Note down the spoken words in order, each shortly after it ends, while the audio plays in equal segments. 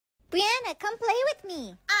Brianna, come play with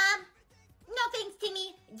me. No thanks,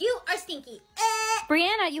 Timmy. You are stinky.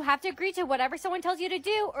 Brianna, you have to agree to whatever someone tells you to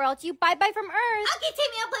do, or else you bye-bye from Earth. Okay,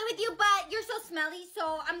 Timmy, I'll play with you, but you're so smelly,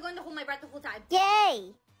 so I'm going to hold my breath the whole time.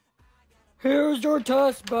 Yay! Here's your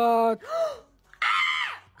test back.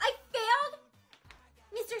 I failed?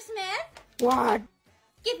 Mr. Smith? What?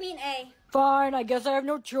 Give me an A. Fine, I guess I have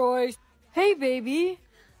no choice. Hey, baby.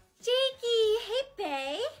 Jakey, hey,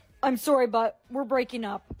 bae. I'm sorry, but we're breaking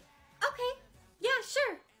up. Okay, yeah,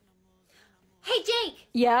 sure. Hey, Jake.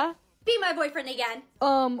 Yeah? Be my boyfriend again.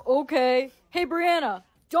 Okay. Hey, Brianna,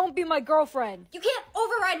 don't be my girlfriend. You can't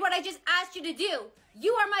override what I just asked you to do.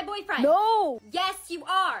 You are my boyfriend. No! Yes, you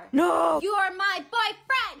are. No! You are my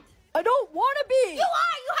boyfriend. I don't want to be! You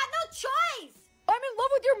are! You have no choice! I'm in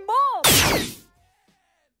love with your mom!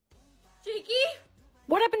 Jakey?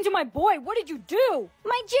 What happened to my boy? What did you do?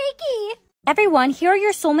 My Jakey! Everyone, here are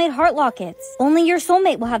your soulmate heart lockets. Only your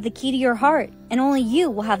soulmate will have the key to your heart, and only you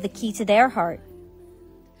will have the key to their heart.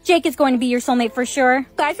 Jake is going to be your soulmate for sure. You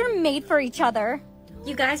guys are made for each other.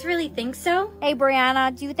 You guys really think so? Hey,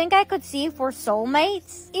 Brianna, do you think I could see if we're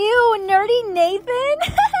soulmates? Ew, nerdy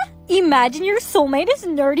Nathan? Imagine your soulmate is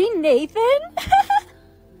nerdy Nathan?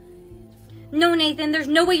 No, Nathan, there's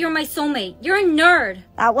no way you're my soulmate. You're a nerd.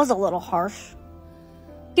 That was a little harsh.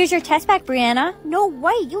 Here's your test back, Brianna. No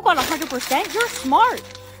way, you got 100%. You're smart.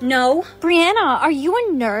 No. Brianna, are you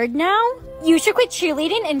a nerd now? You should quit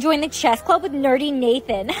cheerleading and join the chess club with nerdy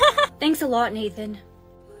Nathan. Thanks a lot, Nathan.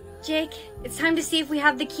 Jake, it's time to see if we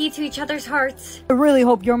have the key to each other's hearts. I really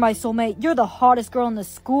hope you're my soulmate. You're the hottest girl in the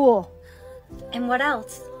school. And what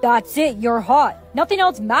else? That's it, you're hot. Nothing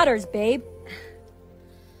else matters, babe.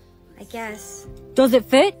 I guess. Does it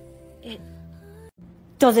fit?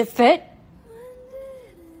 Does it fit?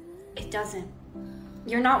 It doesn't.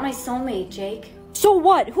 You're not my soulmate, Jake. So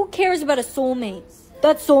what? Who cares about a soulmate?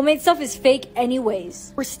 That soulmate stuff is fake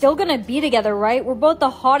anyways. We're still gonna be together, right? We're both the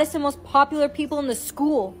hottest and most popular people in the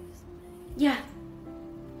school. Yeah,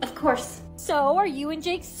 of course. So, are you and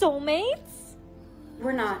Jake soulmates?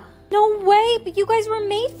 We're not. No way, but you guys were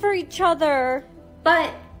made for each other.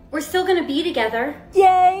 But we're still gonna be together.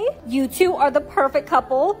 Yay! You two are the perfect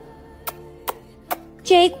couple.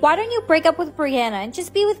 Jake, why don't you break up with Brianna and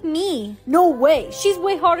just be with me? No way. She's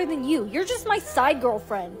way hotter than you. You're just my side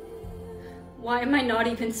girlfriend. Why am I not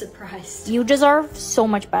even surprised? You deserve so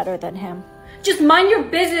much better than him. Just mind your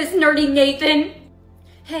business, nerdy Nathan!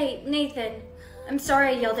 Hey, Nathan. I'm sorry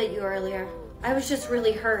I yelled at you earlier. I was just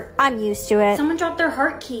really hurt. I'm used to it. Someone dropped their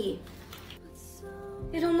heart key.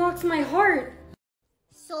 It unlocks my heart.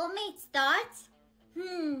 Soulmates thoughts? I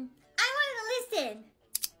want to listen.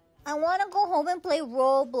 I want to go home and play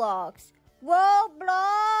Roblox.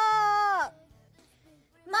 Roblox!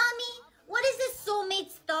 Mommy, what is this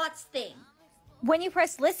soulmates thoughts thing? When you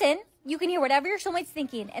press listen, you can hear whatever your soulmate's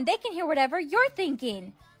thinking, and they can hear whatever you're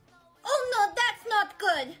thinking. Oh no, that's not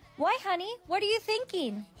good. Why, honey? What are you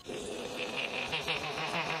thinking?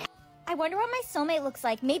 I wonder what my soulmate looks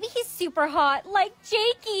like. Maybe he's super hot, like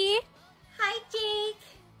Jakey. Hi, Jake.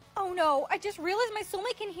 Oh no, I just realized my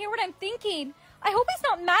soulmate can hear what I'm thinking. I hope he's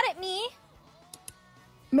not mad at me.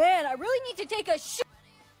 Man, I really need to take a sh...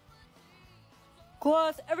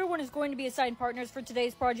 Class, everyone is going to be assigned partners for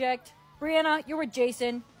today's project. Brianna, you're with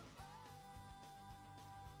Jason.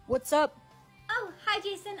 What's up? Oh, hi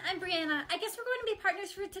Jason, I'm Brianna. I guess we're going to be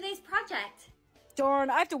partners for today's project. Darn,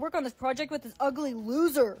 I have to work on this project with this ugly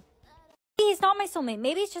loser. He's not my soulmate.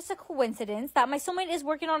 Maybe it's just a coincidence that my soulmate is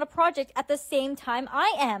working on a project at the same time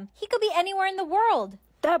I am. He could be anywhere in the world.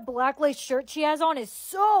 That black lace shirt she has on is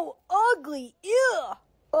so ugly. Ew.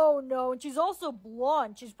 Oh no, and she's also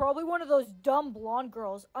blonde. She's probably one of those dumb blonde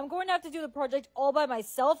girls. I'm going to have to do the project all by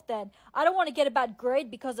myself then. I don't want to get a bad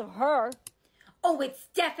grade because of her. Oh, it's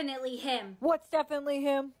definitely him. What's definitely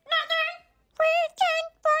him? Nothing. Reaching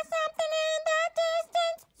for something in the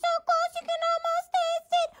distance, so close you can almost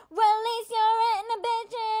taste it. Release your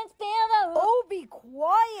inhibitions, feel the... Oh, be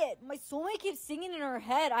quiet. My soulmate keeps singing in her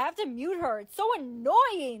head. I have to mute her. It's so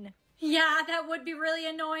annoying. Yeah, that would be really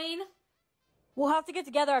annoying. We'll have to get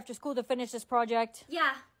together after school to finish this project.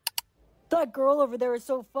 Yeah. That girl over there is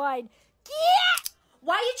so fine. Yeah!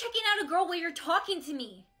 Why are you checking out a girl while you're talking to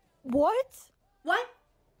me? What? What?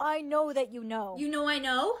 I know that you know. You know I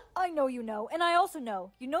know? I know you know, and I also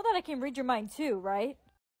know. You know that I can read your mind too, right?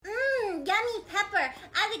 Yummy pepper.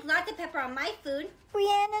 I like lots of pepper on my food.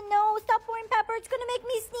 Brianna, no. Stop pouring pepper. It's gonna make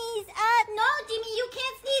me sneeze. No, Jimmy, you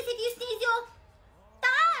can't sneeze. If you sneeze, you'll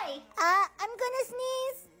die. I'm gonna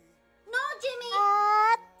sneeze. No, Jimmy.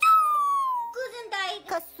 Gesundheit.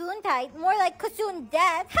 Gesundheit? More like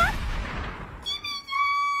Gesundheit. Jimmy,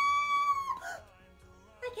 no!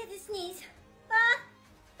 I get to sneeze.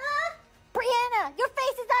 Brianna, your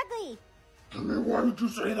face is ugly. Why did you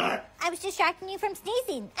say that? I was distracting you from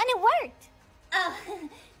sneezing, and it worked. Oh,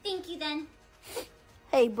 thank you then.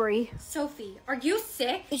 Hey, Bree. Sophie, are you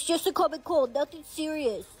sick? It's just a common cold, nothing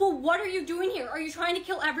serious. Well, what are you doing here? Are you trying to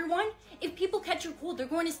kill everyone? If people catch your cold, they're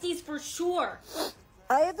going to sneeze for sure.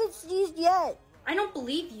 I haven't sneezed yet. I don't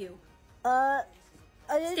believe you. I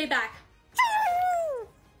didn't... Stay back.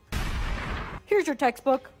 Here's your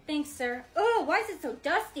textbook. Thanks, sir. Oh, why is it so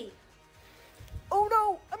dusty? Oh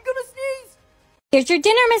no, I'm gonna sneeze. Here's your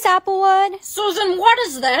dinner, Miss Applewood. Susan, what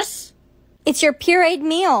is this? It's your pureed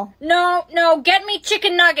meal. No, get me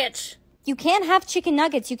chicken nuggets. You can't have chicken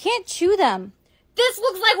nuggets. You can't chew them. This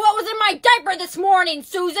looks like what was in my diaper this morning,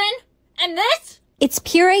 Susan. And this? It's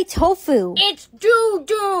puree tofu. It's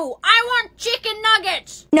doo-doo. I want chicken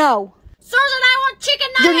nuggets. No. Susan, I want chicken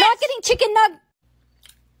nuggets. You're not getting chicken nuggets.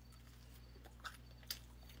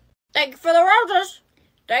 Thank you for the roses.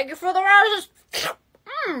 Thank you for the roses.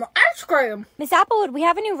 Ice cream. Miss Applewood, we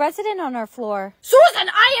have a new resident on our floor. Susan,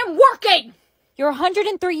 I am working. You're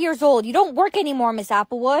 103 years old. You don't work anymore, Miss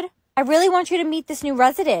Applewood. I really want you to meet this new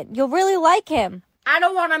resident. You'll really like him. I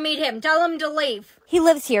don't want to meet him. Tell him to leave. He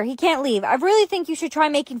lives here. He can't leave. I really think you should try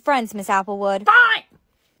making friends, Miss Applewood. Fine.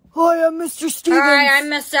 Hi, I'm Mr. Stevens. Hi, I'm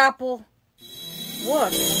Miss Apple.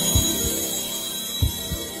 What?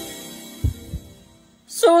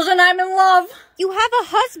 Susan, I'm in love. You have a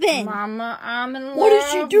husband. Mama, I'm in love. What is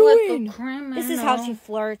she doing? With the criminal. This is how she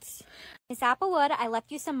flirts. Miss Applewood, I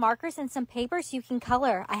left you some markers and some paper so you can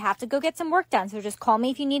color. I have to go get some work done, so just call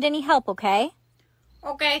me if you need any help, okay?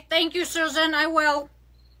 Okay, thank you, Susan. I will.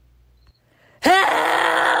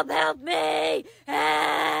 Help me! Help!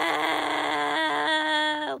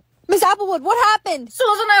 Miss Applewood, what happened?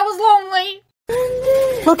 Susan, I was lonely.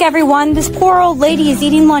 Look, everyone, this poor old lady is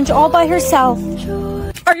eating lunch all by herself.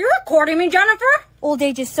 Are you recording me, Jennifer? Old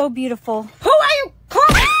age is so beautiful. Who are you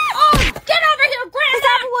calling? Oh, get over here, Grandma! Miss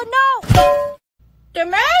Applewood, no! To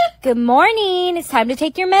me? Good morning. It's time to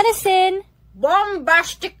take your medicine.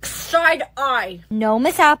 Bombastic side eye. No,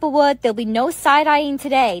 Miss Applewood, there'll be no side-eyeing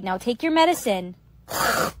today. Now take your medicine.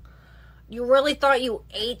 You really thought you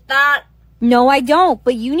ate that? No, I don't,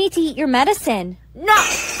 but you need to eat your medicine. No,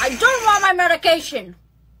 I don't want my medication.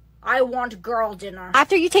 I want girl dinner.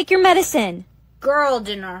 After you take your medicine. Girl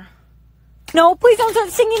dinner. No, please don't start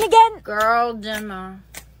singing again. Girl dinner.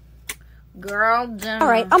 Girl dinner. All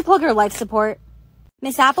right, unplug your life support.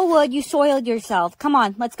 Miss Applewood, you soiled yourself. Come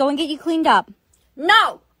on, let's go and get you cleaned up.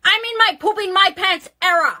 No, I'm in my pooping my pants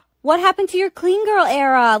era. What happened to your clean girl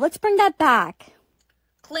era? Let's bring that back.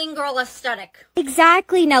 Clean girl aesthetic.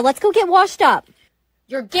 Exactly. Now let's go get washed up.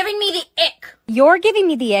 You're giving me the ick. You're giving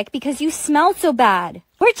me the ick because you smell so bad.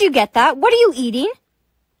 Where'd you get that? What are you eating?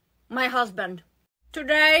 My husband.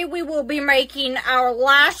 Today we will be making our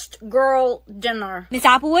last girl dinner. Miss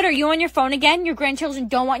Applewood, are you on your phone again? Your grandchildren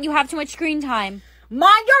don't want you to have too much screen time.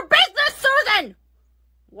 Mind your business, Susan!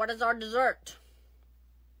 What is our dessert?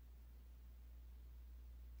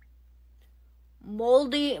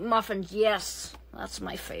 Moldy muffins. Yes, that's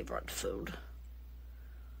my favorite food.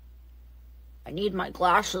 I need my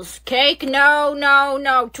glasses. Cake?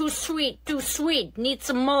 No. Too sweet. Need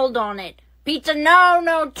some mold on it. Pizza?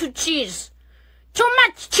 No. Too cheese. Too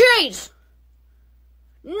much cheese!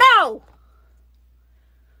 No!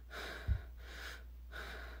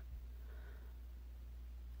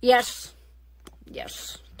 Yes.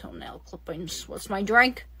 Toenail clippings. What's my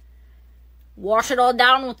drink? Wash it all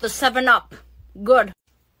down with the 7-Up. Good.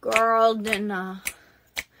 Girl dinner.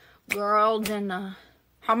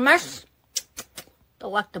 Hummus?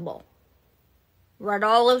 Delectable. Red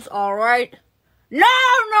olives? Alright. No,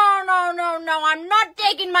 I'm not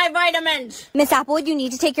taking my vitamins. Miss Applewood, you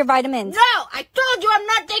need to take your vitamins. No, I told you I'm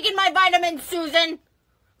not taking my vitamins, Susan.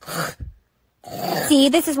 See,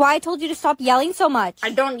 this is why I told you to stop yelling so much. I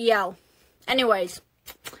don't yell. Anyways,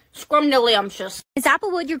 scrumdiddlyumptious. Miss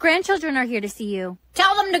Applewood, your grandchildren are here to see you.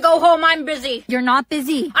 Tell them to go home, I'm busy. You're not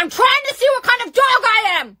busy. I'm trying to see what kind of dog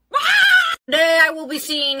I am. Ah! Today I will be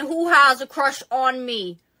seeing who has a crush on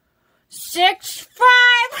me. 6'5".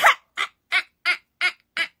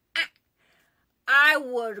 I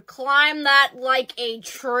would climb that like a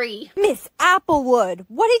tree. Miss Applewood,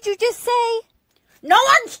 what did you just say? No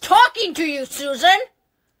one's talking to you, Susan.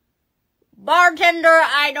 Bartender,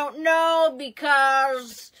 I don't know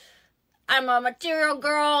because I'm a material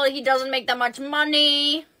girl. He doesn't make that much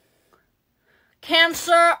money.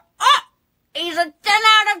 Cancer, he's a 10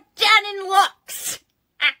 out of 10 in looks.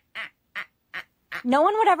 No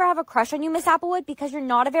one would ever have a crush on you, Miss Applewood, because you're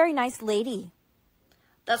not a very nice lady.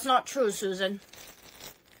 That's not true, Susan.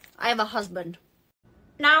 I have a husband.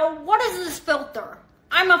 Now, what is this filter?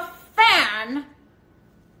 I'm a fan.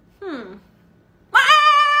 Ah!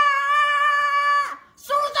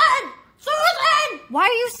 Susan! Susan! Why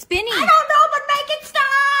are you spinning? I don't know, but make it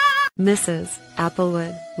stop! Mrs.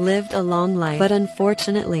 Applewood lived a long life, but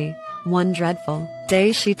unfortunately, one dreadful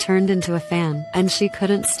day she turned into a fan, and she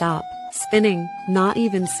couldn't stop spinning. Not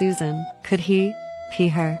even Susan could pee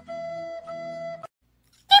her.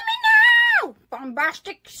 Give me now!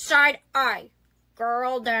 Bombastic side eye.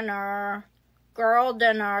 Girl dinner. Girl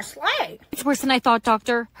dinner. Slay. It's worse than I thought,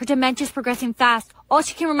 Doctor. Her dementia's progressing fast. All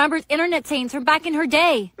she can remember is internet sayings from back in her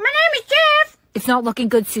day. My name is Jeff. It's not looking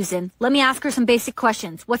good, Susan. Let me ask her some basic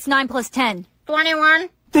questions. What's 9 plus 10? 21.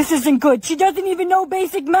 This isn't good. She doesn't even know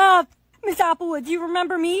basic math. Miss Applewood, do you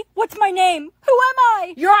remember me? What's my name? Who am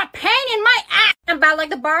I? You're a pain in my ass. I'm bad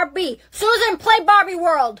like the Barbie. Susan, play Barbie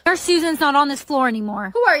World. Nurse Susan's not on this floor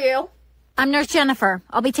anymore. Who are you? I'm Nurse Jennifer.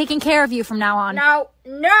 I'll be taking care of you from now on. No.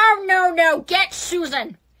 Get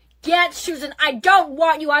Susan. Get Susan. I don't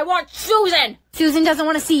want you. I want Susan. Susan doesn't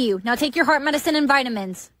want to see you. Now take your heart medicine and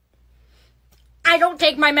vitamins. I don't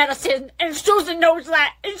take my medicine, and Susan knows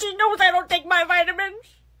that, and she knows I don't take my vitamins.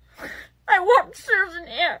 I want Susan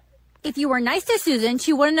here. If you were nice to Susan,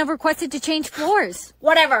 she wouldn't have requested to change floors.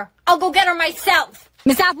 Whatever. I'll go get her myself.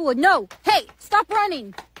 Miss Applewood, no. Hey, stop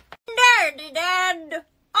running. Daddy, Dad.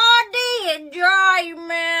 Oh,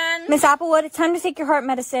 enjoyment. Miss Applewood, it's time to take your heart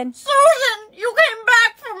medicine. Susan, you came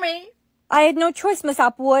back for me. I had no choice, Miss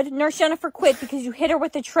Applewood. Nurse Jennifer quit because you hit her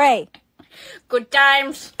with a tray. Good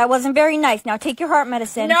times. That wasn't very nice. Now take your heart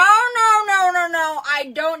medicine. No.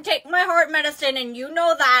 I don't take my heart medicine, and you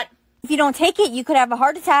know that. If you don't take it, you could have a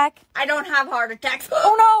heart attack. I don't have heart attacks.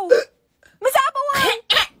 Oh no! Miss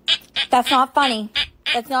Applewood! That's not funny.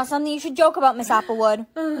 That's not something you should joke about, Miss Applewood.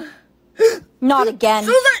 Not again.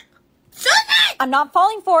 Susan! I'm not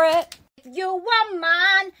falling for it. If you want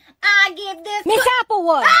mine, I give this Miss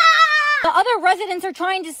Applewood! Ah! The other residents are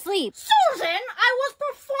trying to sleep. Susan, I was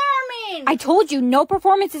performing. I told you, no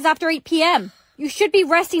performances after 8 p.m. You should be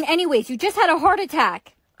resting anyways. You just had a heart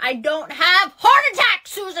attack. I don't have heart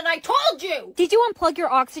attacks, Susan. I told you. Did you unplug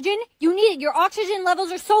your oxygen? You need it. Your oxygen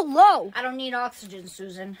levels are so low. I don't need oxygen,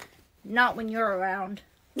 Susan. Not when you're around.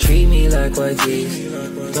 Treat me like white teeth.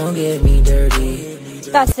 Don't get me dirty.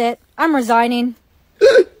 That's it. I'm resigning.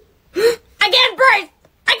 I can't breathe.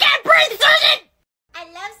 Susan. I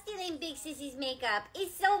love stealing Big Sissy's makeup.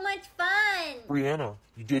 It's so much fun. Brianna,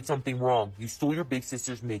 you did something wrong. You stole your big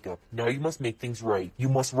sister's makeup. Now you must make things right. You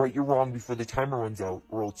must right your wrong before the timer runs out,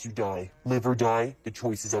 or else you die. Live or die, the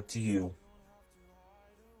choice is up to you.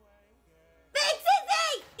 Big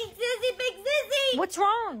Sissy! Big Sissy! Big Sissy! What's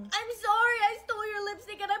wrong? I'm sorry. I stole your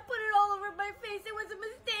lipstick and I put it all over my face. It was a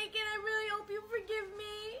mistake and I really hope you forgive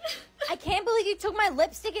me. I can't believe you took my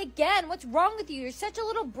lipstick again. What's wrong with you? You're such a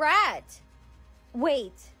little brat.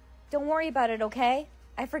 Wait. Don't worry about it, okay?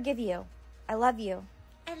 I forgive you. I love you.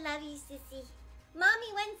 I love you, Sissy.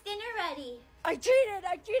 Mommy, when's dinner ready? I cheated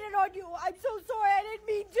on you. I'm so sorry. I didn't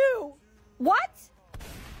mean to. What?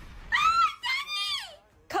 Daddy!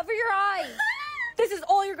 Cover your eyes. This is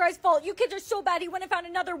all your guys' fault. You kids are so bad he went and found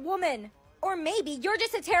another woman. Or maybe you're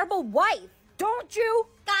just a terrible wife. Don't you?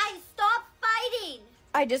 Guys, stop fighting.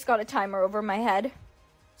 I just got a timer over my head.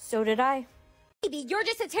 So did I. Maybe you're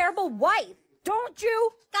just a terrible wife. Don't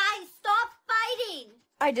you? Guys, stop fighting.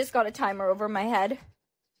 I just got a timer over my head.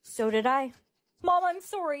 So did I. Mom, I'm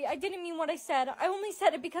sorry. I didn't mean what I said. I only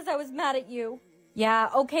said it because I was mad at you. Yeah,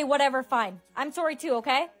 okay, whatever, fine. I'm sorry too,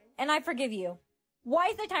 okay? And I forgive you. Why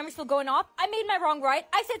is the timer still going off? I made my wrong right.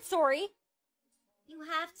 I said sorry. You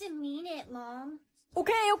have to mean it, Mom.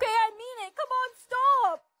 Okay, I mean it. Come on,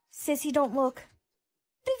 stop. Sissy, don't look.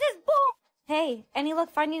 This is bull. Hey, any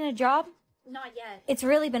luck finding a job? Not yet. It's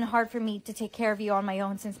really been hard for me to take care of you on my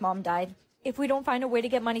own since Mom died. If we don't find a way to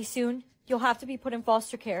get money soon, you'll have to be put in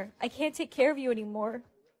foster care. I can't take care of you anymore.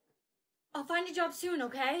 I'll find a job soon,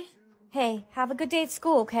 okay? Hey, have a good day at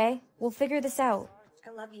school, okay? We'll figure this out.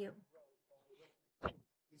 I love you.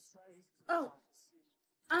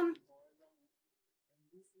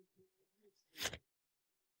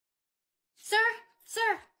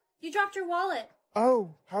 Sir, you dropped your wallet.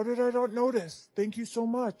 Oh, how did I not notice? Thank you so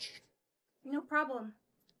much. No problem.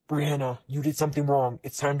 Brianna, you did something wrong.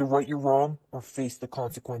 It's time to right your wrong or face the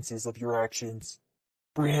consequences of your actions.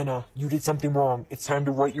 Brianna, you did something wrong. It's time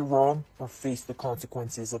to right your wrong or face the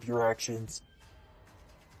consequences of your actions.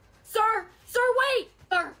 Sir, wait!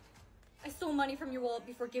 Sir, I stole money from your wallet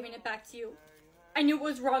before giving it back to you. I knew it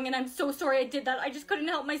was wrong and I'm so sorry I did that. I just couldn't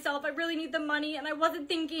help myself. I really need the money and I wasn't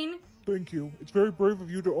thinking. Thank you. It's very brave of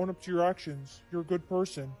you to own up to your actions. You're a good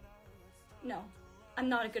person. No, I'm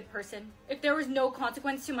not a good person. If there was no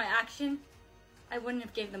consequence to my action, I wouldn't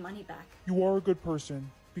have gave the money back. You are a good person,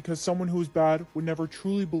 because someone who is bad would never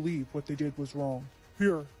truly believe what they did was wrong.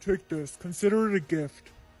 Here, take this. Consider it a gift.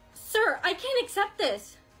 Sir, I can't accept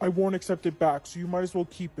this. I won't accept it back, so you might as well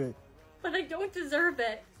keep it. But I don't deserve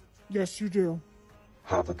it. Yes, you do.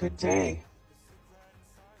 Have a good day.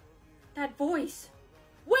 That voice.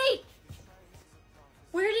 Wait!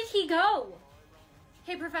 Where did he go?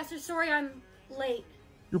 Hey, Professor, sorry I'm late.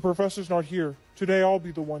 Your professor's not here. Today I'll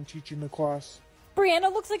be the one teaching the class.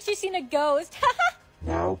 Brianna looks like she's seen a ghost.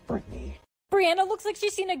 Now, Brittany. Brianna looks like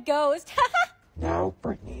she's seen a ghost. Now,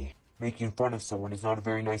 Brittany. Making fun of someone is not a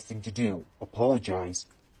very nice thing to do. Apologize,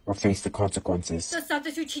 or face the consequences. The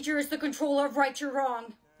substitute teacher is the controller of right or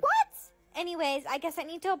wrong. What? Anyways, I guess I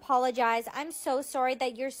need to apologize. I'm so sorry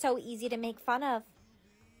that you're so easy to make fun of.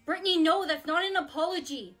 Brittany, no, that's not an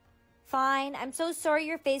apology. Fine. I'm so sorry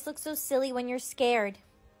your face looks so silly when you're scared.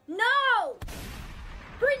 No!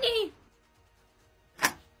 Brittany!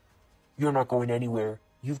 You're not going anywhere.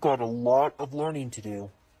 You've got a lot of learning to do.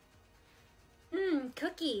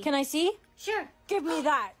 Cookie. Can I see? Sure. Give me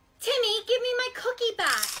that. Timmy, give me my cookie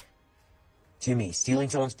back. Timmy, stealing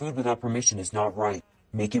someone's food without permission is not right.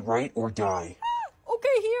 Make it right or die.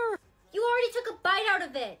 Okay, here. You already took a bite out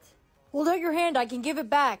of it. Hold out your hand. I can give it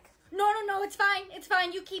back. No, it's fine. It's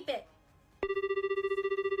fine. You keep it.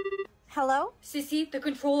 Hello? Sissy, the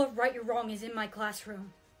control of right or wrong is in my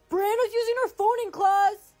classroom. Brianna's using her phone in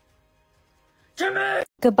class. Timmy!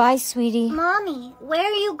 Goodbye, sweetie. Mommy, where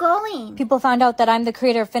are you going? People found out that I'm the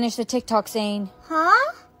creator of Finish the TikTok saying,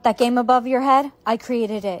 Huh? that game above your head, I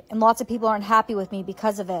created it, and lots of people aren't happy with me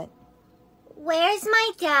because of it. Where's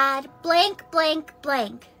my dad? Blank, blank,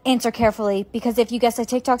 blank. Answer carefully, because if you guess a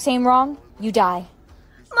TikTok saying wrong, you die.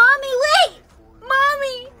 Mommy, wait!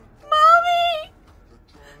 Mommy! Mommy!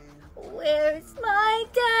 Where's my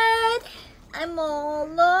dad? I'm all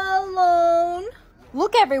alone.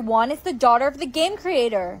 Look, everyone, it's the daughter of the game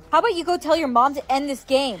creator. How about you go tell your mom to end this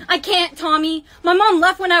game? I can't, Tommy. My mom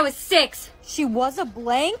left when I was 6. She was a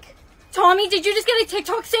blank? Tommy, did you just get a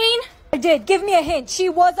TikTok saying? I did. Give me a hint. She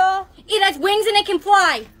was a... It has wings and it can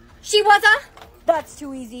fly. She was a... That's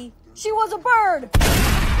too easy. She was a bird.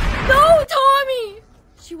 No, Tommy!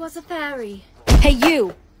 She was a fairy. Hey,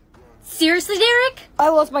 you. Seriously, Derek? I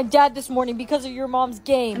lost my dad this morning because of your mom's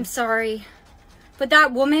game. I'm sorry. But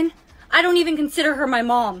that woman, I don't even consider her my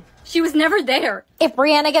mom. She was never there. If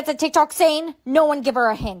Brianna gets a TikTok saying, no one give her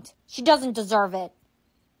a hint. She doesn't deserve it.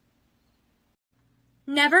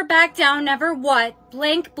 Never back down, never what?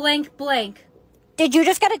 Blank, blank, blank. Did you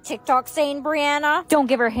just get a TikTok saying, Brianna? Don't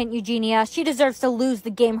give her a hint, Eugenia. She deserves to lose the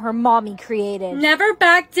game her mommy created. Never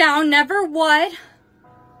back down, never what?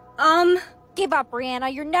 Give up,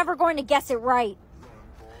 Brianna. You're never going to guess it right.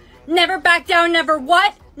 Never back down, never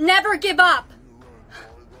what? Never give up.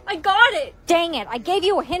 I got it. Dang it. I gave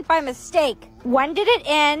you a hint by mistake. When did it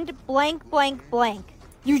end? Blank, blank, blank.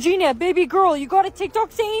 Eugenia, baby girl, you got a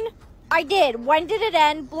TikTok saying? I did. When did it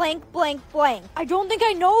end? Blank, blank, blank. I don't think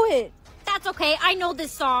I know it. That's okay. I know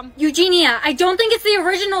this song. Eugenia, I don't think it's the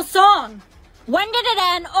original song. When did it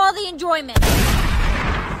end? All the enjoyment.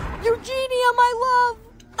 Eugenia, my love.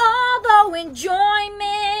 Although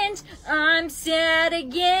enjoyment, I'm sad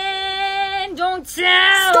again. Don't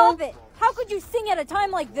tell. Stop it. How could you sing at a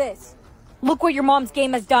time like this? Look what your mom's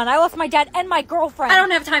game has done. I lost my dad and my girlfriend. I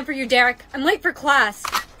don't have time for you, Derek. I'm late for class.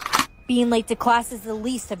 Being late to class is the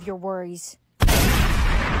least of your worries.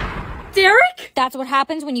 Derek? That's what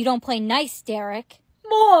happens when you don't play nice, Derek.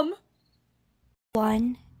 Mom.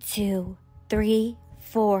 1, 2, 3,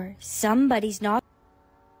 4. Somebody's not.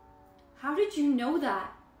 How did you know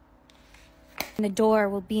that? The door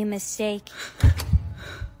will be a mistake.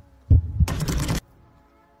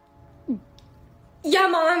 Yeah,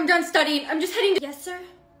 Mom, I'm done studying. I'm just heading to... Yes, sir?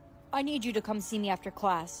 I need you to come see me after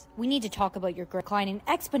class. We need to talk about your declining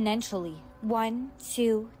exponentially. 1,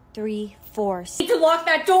 2, 3, 4. Need to lock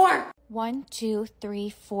that door! 1, 2, 3,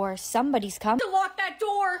 4. Somebody's come. To lock that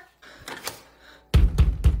door!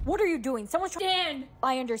 What are you doing? Someone's trying. Dan!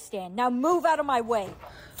 I understand. Now move out of my way.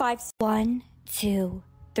 5. 1, 2,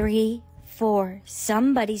 3, 4.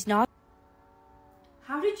 Somebody's not.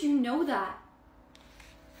 How did you know that?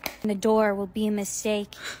 The door will be a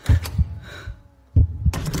mistake.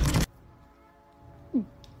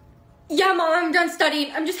 Yeah, Mom, I'm done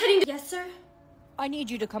studying. I'm just heading to... Yes, sir? I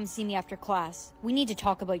need you to come see me after class. We need to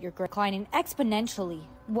talk about your declining exponentially.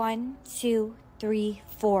 1, 2, 3,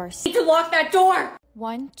 4. Need to lock that door!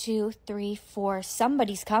 1, 2, 3, 4.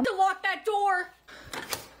 Somebody's come. To lock that door!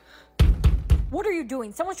 What are you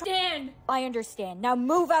doing? Someone's trying. Dan! I understand. Now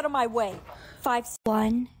move out of my way. 5.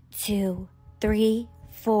 1, 2, 3,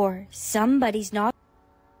 4. Somebody's knocking.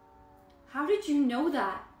 How did you know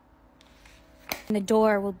that? The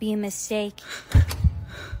door will be a mistake.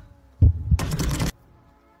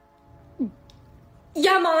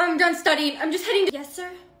 Yeah, Mom, I'm done studying. I'm just heading to... Yes,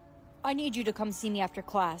 sir? I need you to come see me after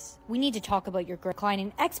class. We need to talk about your grade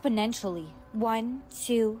declining exponentially. 1,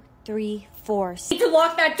 2, 3, 4. Need to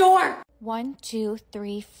lock that door! 1, 2,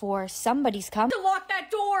 3, 4. Somebody's come. To lock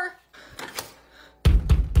that door!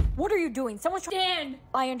 What are you doing? Someone's Dan!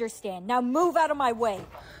 I understand. Now move out of my way.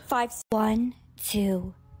 5. 1,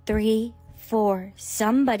 2, 3, 4.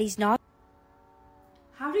 Somebody's knocking.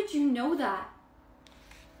 How did you know that?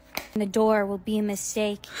 The door will be a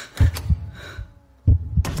mistake.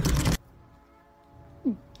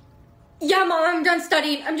 Yeah, Mom, I'm done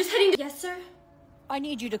studying. I'm just heading to... Yes, sir? I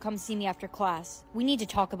need you to come see me after class. We need to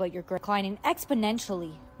talk about your grade declining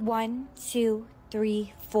exponentially. 1, 2,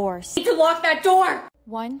 3, 4. Need to lock that door!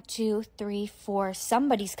 1, 2, 3, 4.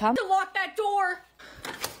 Somebody's come. To lock that door!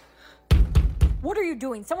 What are you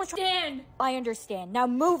doing? Someone's Dan! I understand. Now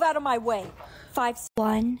move out of my way. 5.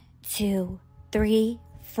 1, 2, 3,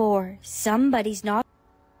 4. Somebody's knocking.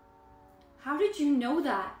 How did you know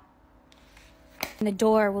that? The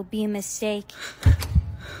door will be a mistake.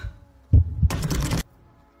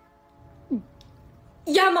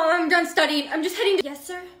 Yeah, Mom, I'm done studying. I'm just heading to... Yes,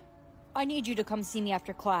 sir? I need you to come see me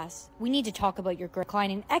after class. We need to talk about your grade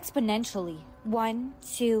declining exponentially. 1,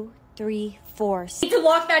 2, 3, 4. Need to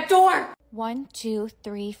lock that door! 1, 2,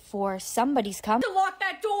 3, 4. Somebody's come. To lock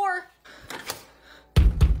that door!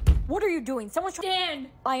 What are you doing? Someone's Dan!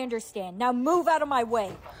 I understand. Now move out of my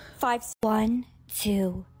way. 5. 1,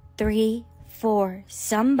 2, 3, 4.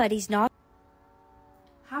 Somebody's knocking.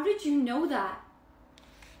 How did you know that?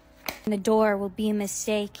 The door will be a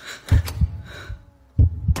mistake.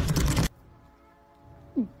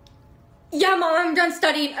 Yeah, Mom, I'm done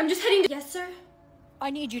studying. I'm just heading to... Yes, sir? I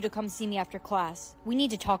need you to come see me after class. We need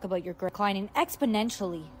to talk about your grade declining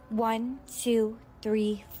exponentially. 1, 2,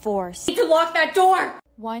 3, 4. Need to lock that door!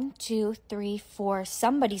 1, 2, 3, 4.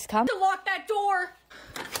 Somebody's come. To lock that door!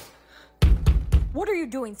 What are you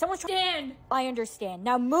doing? Someone's Dan! I understand.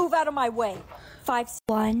 Now move out of my way. 5.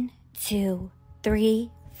 1, 2,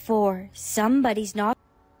 3, 4. Somebody's knocking.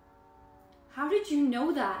 How did you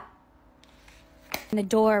know that? The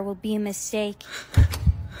door will be a mistake.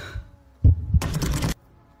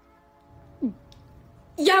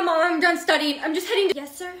 Yeah, Mom, I'm done studying. I'm just heading to...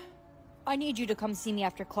 Yes, sir? I need you to come see me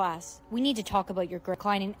after class. We need to talk about your grade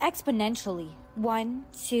declining exponentially. 1,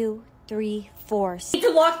 2, 3, 4. Need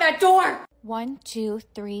to lock that door! 1, 2,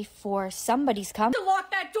 3, 4. Somebody's come. To lock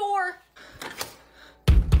that door!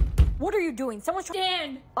 What are you doing? Someone's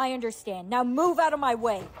Dan! I understand. Now move out of my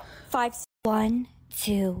way. 5. 1,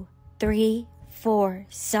 2, 3, 4.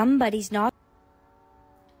 Somebody's knocking.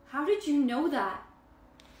 How did you know that?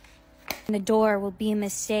 The door will be a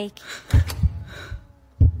mistake.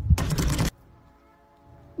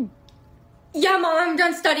 Yeah, Mom, I'm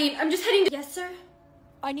done studying. I'm just heading to... Yes, sir?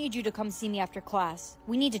 I need you to come see me after class.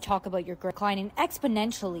 We need to talk about your grade declining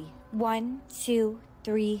exponentially. 1, 2,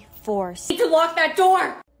 3, 4. Need to lock that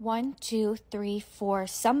door! 1, 2, 3, 4.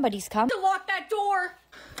 Somebody's come. To lock that door!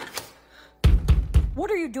 What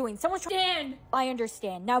are you doing? Someone's Dan! I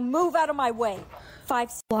understand. Now move out of my way.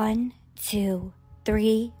 5. 1, 2,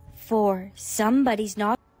 3, 4. Somebody's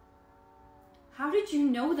knocking. How did you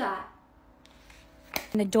know that?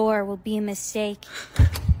 The door will be a mistake.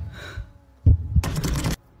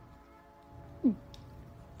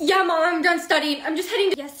 Yeah, Mom, I'm done studying. I'm just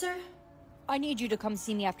heading to... Yes, sir? I need you to come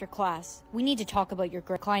see me after class. We need to talk about your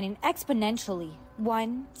grade declining exponentially.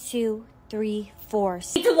 1, 2, 3, 4.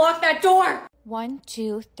 Need to lock that door! 1,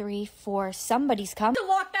 2, 3, 4. Somebody's come. To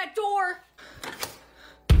lock that door!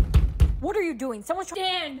 What are you doing? Someone's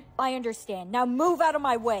Dan! I understand. Now move out of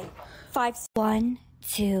my way. 5. 1,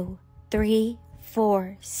 2, 3,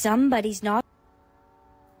 4. Somebody's knocking.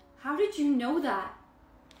 How did you know that?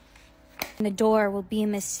 The door will be a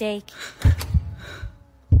mistake.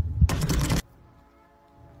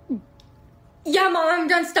 Yeah, Mom, I'm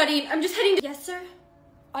done studying. I'm just heading to... Yes, sir?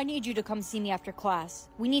 I need you to come see me after class.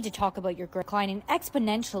 We need to talk about your grade declining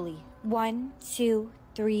exponentially. 1, 2,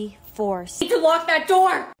 3, 4. Need to lock that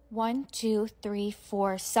door! 1, 2, 3,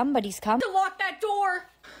 4. Somebody's come. To lock that door!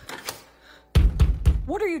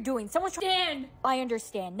 What are you doing? Someone's Dan! I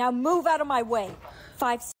understand. Now move out of my way.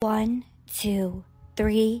 5. 1, 2,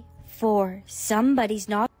 3, 4. Somebody's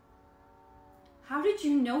knocking. How did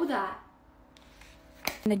you know that?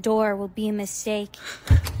 The door will be a mistake.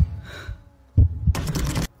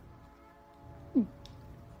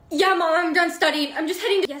 Yeah, Mom, I'm done studying. I'm just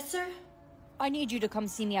heading to... Yes, sir? I need you to come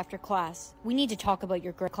see me after class. We need to talk about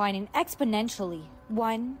your declining exponentially.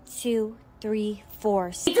 1, 2, 3,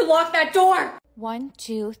 4. Need to lock that door! 1,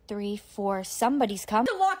 2, 3, 4. Somebody's come.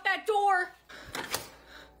 To lock that door!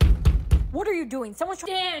 What are you doing? Someone's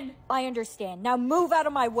Stand! I understand. Now move out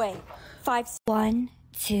of my way. 5. 1,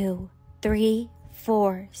 2, 3,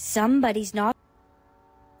 4. Somebody's not.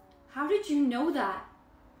 How did you know that?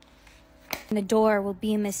 The door will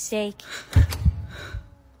be a mistake.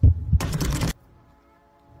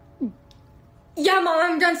 Yeah,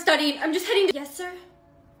 Mom, I'm done studying. I'm just heading to... Yes, sir?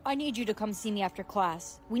 I need you to come see me after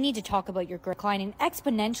class. We need to talk about your declining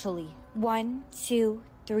exponentially. 1, 2,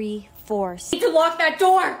 3, 4. Need to lock that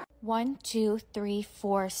door! 1, 2, 3,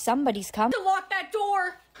 4. Somebody's come. To lock that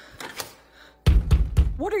door!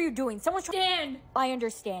 What are you doing? Someone's Stand! I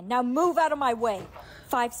understand. Now move out of my way.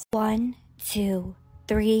 5. 1, 2,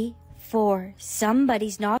 3, 4.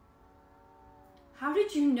 Somebody's not. How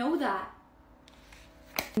did you know that?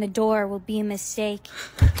 The door will be a mistake.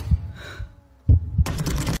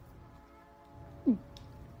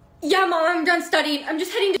 Yeah, Mom, I'm done studying. I'm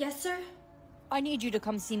just heading to... Yes, sir? I need you to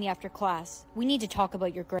come see me after class. We need to talk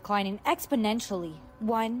about your declining exponentially.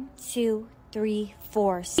 1, 2, 3,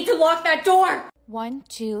 4. Need to lock that door! 1,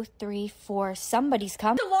 2, 3, 4. Somebody's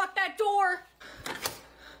come. To lock that door!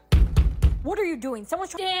 What are you doing?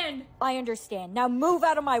 Someone's Stand! I understand. Now move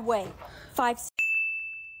out of my way. 5.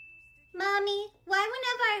 Mommy, why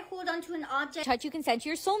whenever I hold onto an object... Touch, you can send to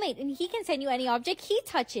your soulmate, and he can send you any object he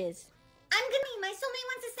touches. I'm gonna... My soulmate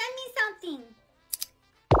wants to send me something.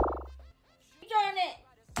 Darn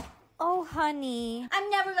it! Oh, honey. I'm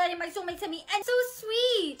never letting my soulmate send me... And so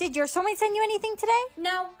sweet! Did your soulmate send you anything today?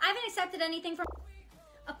 No, I haven't accepted anything from...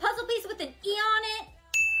 A puzzle piece with an E on it.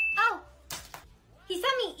 Oh! He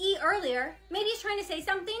sent me E earlier. Maybe he's trying to say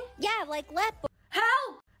something? Yeah, like let.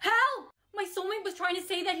 Help! Help! My soulmate was trying to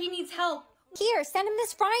say that he needs help. Here, send him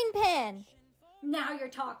this frying pan. Now you're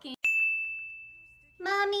talking.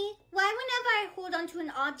 Mommy, why whenever I hold onto an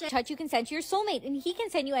object... Touch, you can send to your soulmate, and he can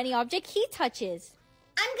send you any object he touches.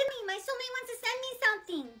 I'm gonna... My soulmate wants to send me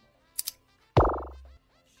something.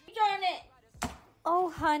 Darn it! Oh,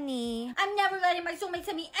 honey. I'm never letting my soulmate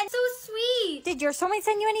send me... And so sweet! Did your soulmate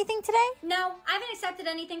send you anything today? No, I haven't accepted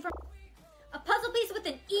anything from... A puzzle piece with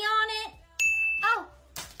an E on it. Oh!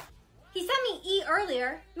 He sent me E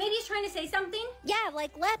earlier. Maybe he's trying to say something? Yeah,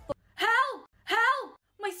 like let. Help! Help!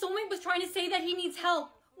 My soulmate was trying to say that he needs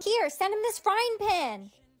help. Here, send him this frying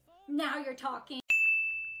pan. Now you're talking.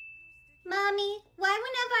 Mommy, why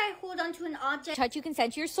whenever I hold onto an object... Touch, you can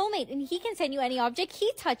send to your soulmate, and he can send you any object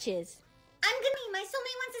he touches. I'm gonna... My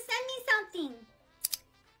soulmate wants to send me something.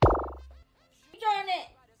 Darn it!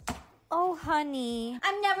 Oh, honey.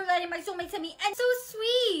 I'm never letting my soulmate send me... And so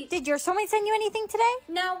sweet! Did your soulmate send you anything today?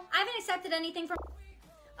 No, I haven't accepted anything from...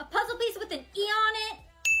 A puzzle piece with an E on it.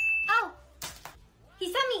 Oh! He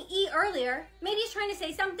sent me E earlier. Maybe he's trying to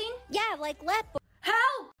say something? Yeah, like let.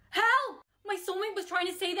 Help! Help! My soulmate was trying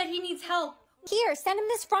to say that he needs help. Here, send him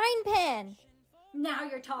this frying pan. Now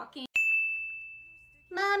you're talking.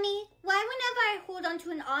 Mommy, why whenever I hold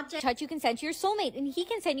onto an object... Touch, you can send to your soulmate, and he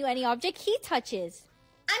can send you any object he touches.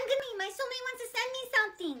 I'm gonna... My soulmate wants to send me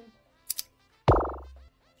something.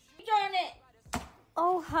 Darn it!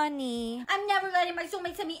 Oh, honey. I'm never letting my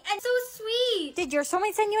soulmate send me... And so sweet! Did your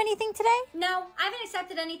soulmate send you anything today? No, I haven't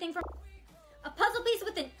accepted anything from... A puzzle piece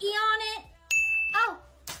with an E on it. Oh!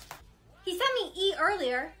 He sent me E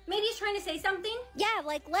earlier. Maybe he's trying to say something? Yeah,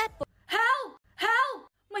 like let. Help! Help!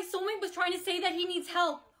 My soulmate was trying to say that he needs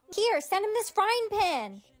help. Here, send him this frying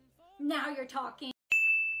pan. Now you're talking.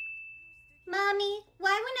 Mommy,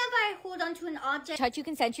 why whenever I hold onto an object... Touch, you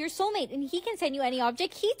can send to your soulmate, and he can send you any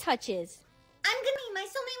object he touches. I'm gonna... My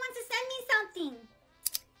soulmate wants to send me something.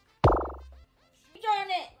 Darn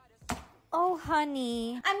it! Oh,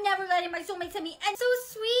 honey. I'm never letting my soulmate send me... And so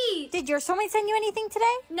sweet! Did your soulmate send you anything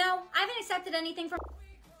today? No, I haven't accepted anything from...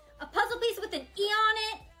 A puzzle piece with an E on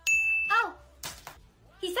it. Oh!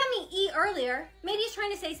 He sent me E earlier. Maybe he's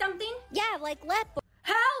trying to say something? Yeah, like let.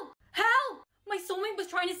 Help! Help! My soulmate was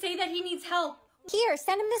trying to say that he needs help. Here,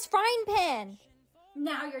 send him this frying pan.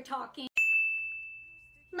 Now you're talking.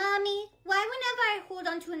 Mommy, why whenever I hold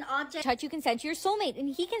onto an object... Touch, you can send to your soulmate, and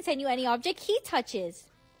he can send you any object he touches.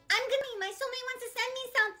 I'm gonna... My soulmate wants to send me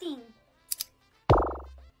something.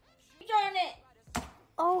 Darn it!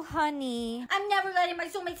 Oh, honey. I'm never letting my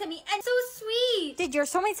soulmate send me... And so sweet! Did your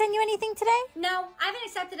soulmate send you anything today? No, I haven't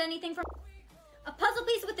accepted anything from... A puzzle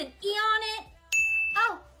piece with an E on it.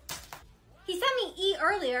 Oh! He sent me E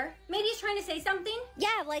earlier. Maybe he's trying to say something?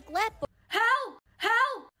 Yeah, like let. Help!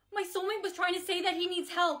 Help! My soulmate was trying to say that he needs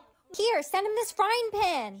help. Here, send him this frying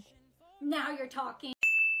pan. Now you're talking.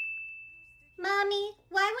 Mommy,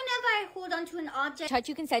 why whenever I hold onto an object, touch,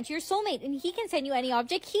 you can send to your soulmate, and he can send you any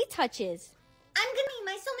object he touches.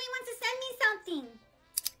 my soulmate wants to send me something.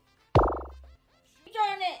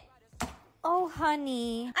 Darn it. Oh,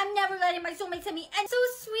 honey. I'm never letting my soulmate send me, and so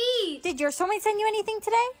sweet. Did your soulmate send you anything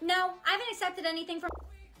today? No, I haven't accepted anything from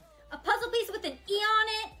a puzzle piece with an E on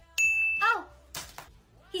it. Oh,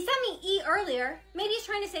 he sent me E earlier. Maybe he's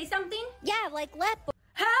trying to say something? Yeah, like let.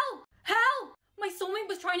 Help! Help! My soulmate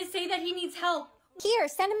was trying to say that he needs help. Here,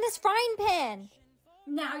 send him this frying pan.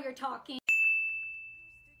 Now you're talking.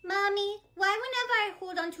 Mommy, why whenever I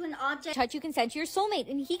hold onto an object, touch, you can send to your soulmate,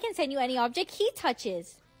 and he can send you any object he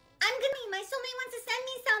touches. my soulmate wants to send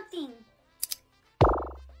me something.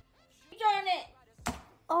 Darn it.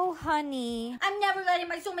 Oh, honey. I'm never letting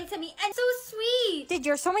my soulmate send me, and so sweet. Did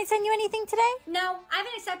your soulmate send you anything today? No, I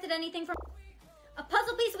haven't accepted anything from a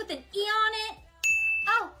puzzle piece with an E on it.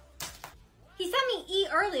 Oh, he sent me E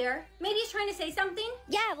earlier. Maybe he's trying to say something?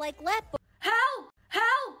 Yeah, like let. Help!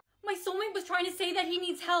 Help! My soulmate was trying to say that he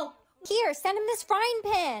needs help. Here, send him this frying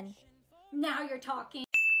pan. Now you're talking.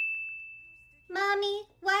 Mommy,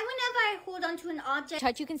 why whenever I hold onto an object,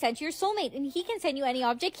 touch, you can send to your soulmate, and he can send you any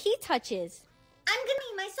object he touches.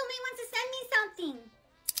 my soulmate wants to send me something.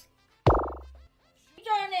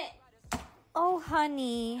 Darn it. Oh,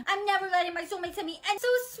 honey. I'm never letting my soulmate send me, and so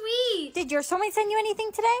sweet. Did your soulmate send you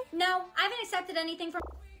anything today? No, I haven't accepted anything from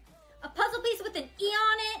a puzzle piece with an E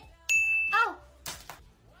on it. Oh,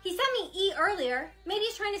 he sent me E earlier. Maybe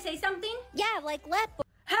he's trying to say something? Yeah, like let.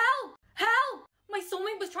 Help! Help! My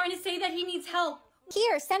soulmate was trying to say that he needs help.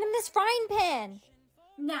 Here, send him this frying pan.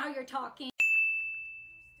 Now you're talking.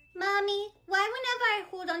 Mommy, why whenever I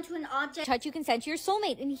hold onto an object, touch, you can send to your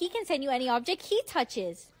soulmate, and he can send you any object he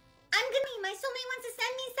touches. my soulmate wants to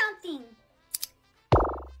send me something.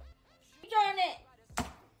 Darn it.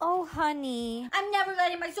 Oh, honey. I'm never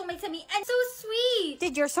letting my soulmate send me, and so sweet.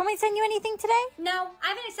 Did your soulmate send you anything today? No, I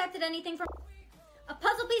haven't accepted anything from a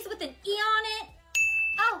puzzle piece with an E on it.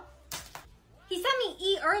 Oh, he sent me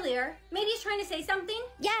E earlier. Maybe he's trying to say something?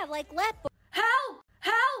 Yeah, like let. Help!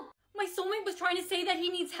 Help! My soulmate was trying to say that he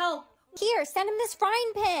needs help. Here, send him this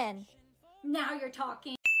frying pan. Now you're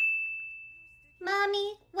talking.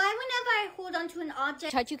 Mommy, why whenever I hold onto an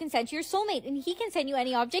object, touch, you can send to your soulmate, and he can send you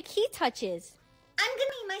any object he touches.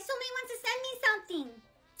 my soulmate wants to send me something.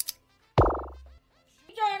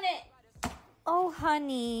 Darn it. Oh,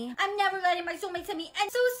 honey. I'm never letting my soulmate send me, and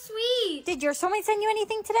so sweet. Did your soulmate send you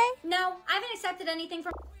anything today? No, I haven't accepted anything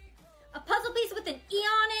from a puzzle piece with an E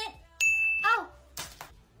on it. Oh,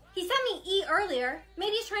 he sent me E earlier.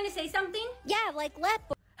 Maybe he's trying to say something? Yeah, like let.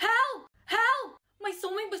 Help! Help! My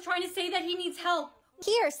soulmate was trying to say that he needs help.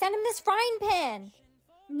 Here, send him this frying pan.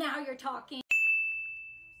 Now you're talking.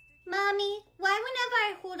 Mommy, why whenever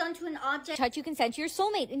I hold onto an object, touch, you can send to your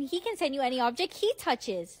soulmate, and he can send you any object he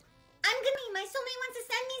touches. my soulmate wants to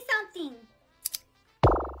send me something.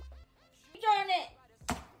 Darn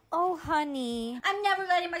it. Oh, honey. I'm never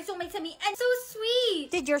letting my soulmate send me, and so sweet.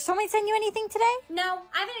 Did your soulmate send you anything today? No,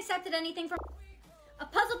 I haven't accepted anything from a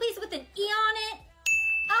puzzle piece with an E on it.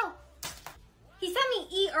 Oh, he sent me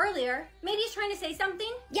E earlier. Maybe he's trying to say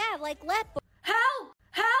something? Yeah, like let. Help!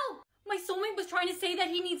 Help! My soulmate was trying to say that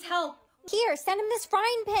he needs help. Here, send him this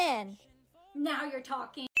frying pan. Now you're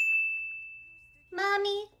talking.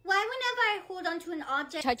 Mommy, why whenever I hold onto an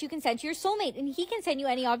object, touch, you can send to your soulmate, and he can send you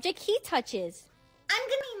any object he touches.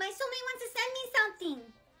 my soulmate wants to send me something.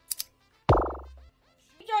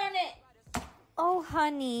 Darn it. Oh,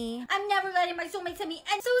 honey. I'm never letting my soulmate send me,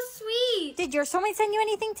 and so sweet. Did your soulmate send you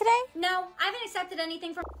anything today? No, I haven't accepted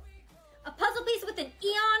anything from a puzzle piece with an E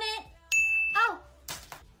on it. Oh,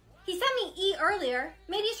 he sent me E earlier.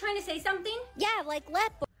 Maybe he's trying to say something? Yeah, like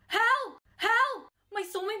let. Help! Help! My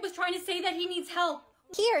soulmate was trying to say that he needs help.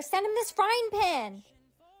 Here, send him this frying pan.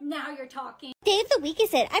 Now you're talking. Day of the week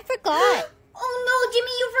is it? I forgot. Oh no,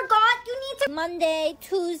 Jimmy, you forgot. You need to... Monday,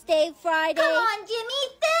 Tuesday, Friday. Come on, Jimmy,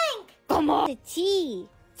 think. Come on. The T.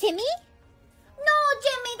 Timmy? No,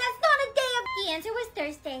 Jimmy, that's not a day of... The answer was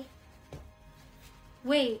Thursday.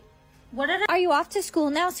 Wait, what did Are you off to school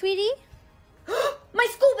now, sweetie? My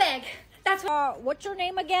school bag! That's What's your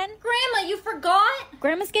name again? Grandma, you forgot?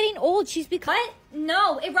 Grandma's getting old. She's become... What?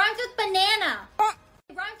 No, it rhymes with banana.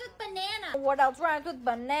 It rhymes with banana. What else rhymes with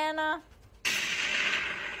banana?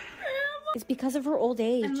 It's because of her old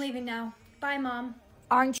age. I'm leaving now. Bye, Mom.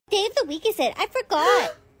 Aren't you? Day of the week is it? I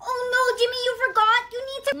forgot. Oh no, Jimmy, you forgot. You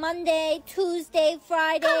need to... Monday, Tuesday,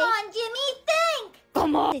 Friday. Come on, Jimmy, think.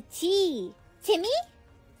 Come on. The T. Timmy?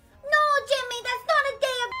 No, Jimmy, that's not a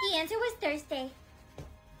day of... The answer was Thursday.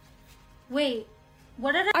 Wait,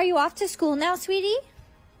 what did Are you off to school now, sweetie?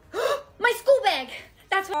 My school bag!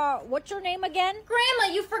 That's what's your name again?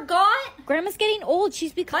 Grandma, you forgot? Grandma's getting old.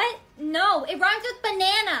 She's become... What? No, it rhymes with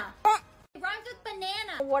banana. It rhymes with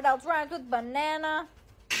banana. What else rhymes with banana?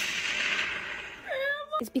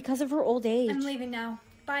 It's because of her old age. I'm leaving now.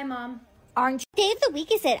 Bye, Mom. Aren't you? Day of the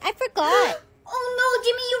week is it? I forgot. Oh no,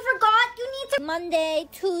 Jimmy, you forgot. You need to... Monday,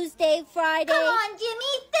 Tuesday, Friday. Come on,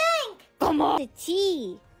 Jimmy, think. Come on. The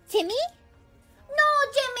T. Timmy? No,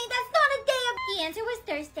 Jimmy, that's not a day of... The answer was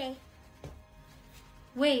Thursday.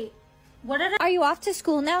 Wait, what did I... Are you off to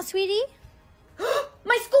school now, sweetie?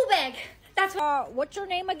 My school bag. That's what's your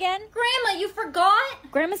name again? Grandma, you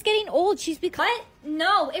forgot? Grandma's getting old. She's become... What?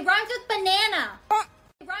 No, it rhymes with banana.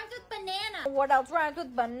 It rhymes with banana. What else rhymes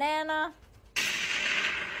with banana?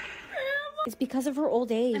 It's because of her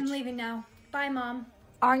old age. I'm leaving now. Bye, Mom.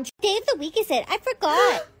 Aren't you? Day of the week is it? I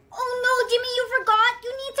forgot. Oh no, Jimmy, you forgot.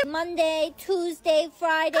 You need to... Monday, Tuesday,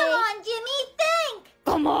 Friday. Come on, Jimmy, think.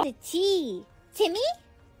 Come on. The T. Timmy?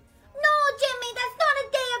 No, Jimmy, that's not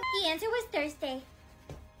a day of... The answer was Thursday.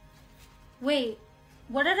 Wait,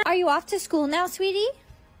 what did I... Are you off to school now, sweetie?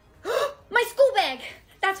 My school bag.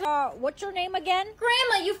 That's what's your name again?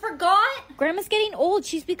 Grandma, you forgot? Grandma's getting old.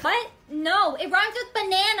 She's become... What? No, it rhymes with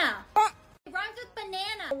banana. It rhymes with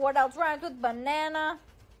banana. What else rhymes with banana?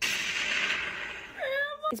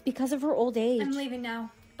 It's because of her old age. I'm leaving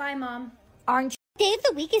now. Bye, Mom. Aren't you? Day of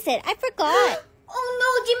the week is it? I forgot. Oh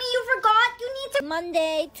no, Jimmy, you forgot. You need to...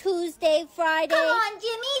 Monday, Tuesday, Friday. Come on,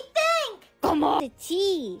 Jimmy, think. Come on. The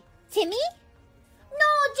T. Timmy? No,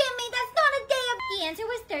 Jimmy, that's not a day of... The answer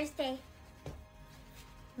was Thursday.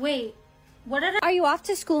 Wait, what did I... Are you off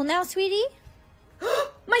to school now, sweetie?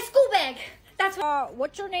 My school bag. That's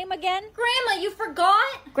what's your name again? Grandma, you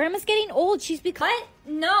forgot? Grandma's getting old. She's become... What?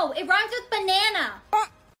 No, it rhymes with banana.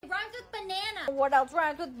 It rhymes with banana. What else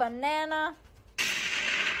rhymes with banana?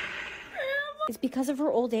 It's because of her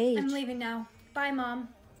old age. I'm leaving now. Bye, Mom.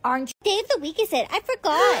 Aren't you? Day of the week is it? I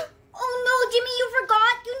forgot. Oh no, Jimmy, you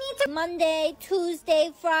forgot. You need to... Monday,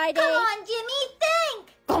 Tuesday, Friday. Come on, Jimmy,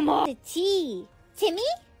 think. Come on. The T.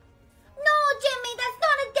 Timmy? No, Jimmy, that's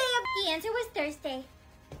not a day of... The answer was Thursday.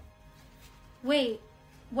 Wait,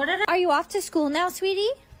 what did I... Are you off to school now,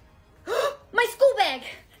 sweetie? My school bag.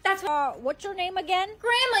 That's what's your name again?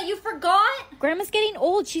 Grandma, you forgot? Grandma's getting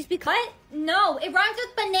old. She's become... What? No, it rhymes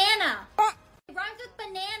with banana. It rhymes with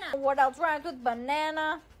banana. What else rhymes with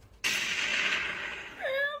banana?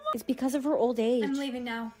 It's because of her old age. I'm leaving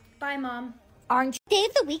now. Bye, Mom. Aren't you? Day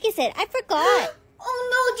of the week is it? I forgot. Oh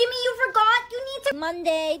no, Jimmy, you forgot. You need to...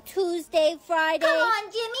 Monday, Tuesday, Friday. Come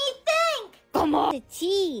on, Jimmy, think. Come on. The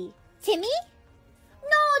T. Timmy?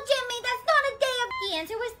 No, Jimmy, that's not a day of... The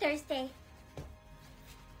answer was Thursday.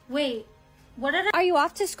 Wait, what did I... Are you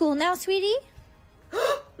off to school now, sweetie?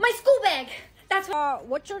 My school bag. That's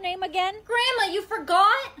what's your name again? Grandma, you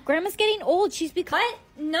forgot? Grandma's getting old. She's become... What?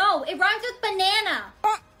 No, it rhymes with banana.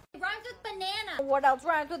 It rhymes with banana. What else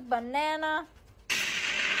rhymes with banana?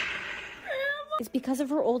 It's because of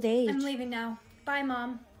her old age. I'm leaving now. Bye,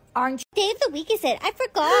 Mom. Aren't you? Day of the week is it? I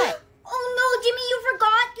forgot. Oh no, Jimmy, you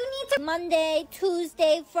forgot. You need to... Monday,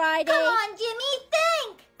 Tuesday, Friday. Come on, Jimmy,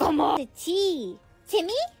 think. Come on. The T.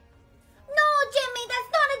 Timmy? No, Jimmy, that's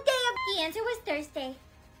not a day of... The answer was Thursday.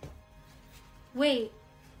 Wait,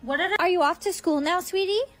 what did I... Are you off to school now,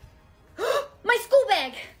 sweetie? My school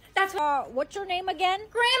bag. That's what's your name again?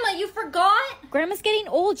 Grandma, you forgot? Grandma's getting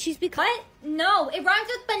old. She's become... What? No, it rhymes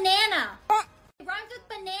with banana. It rhymes with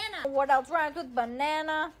banana. What else rhymes with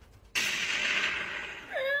banana?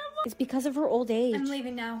 It's because of her old age. I'm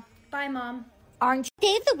leaving now. Bye, Mom. Aren't you?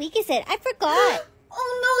 Day of the week is it? I forgot.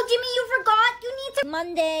 Oh no, Jimmy, you forgot. You need to...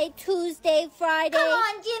 Monday, Tuesday, Friday. Come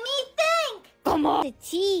on, Jimmy, think. Come on. The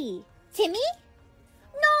T. Timmy?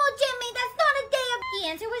 No, Jimmy, that's not a day of... The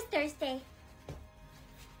answer was Thursday.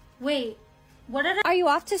 Wait, what did I... Are you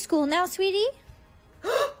off to school now, sweetie?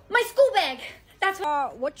 My school bag. That's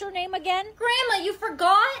what's your name again? Grandma, you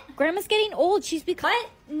forgot? Grandma's getting old. She's become... What?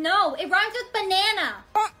 No, it rhymes with banana.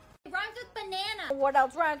 It rhymes with banana. What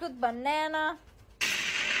else rhymes with banana?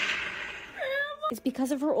 It's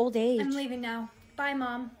because of her old age. I'm leaving now. Bye,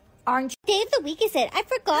 Mom. Aren't you? Day of the week is it? I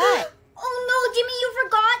forgot. Oh no, Jimmy, you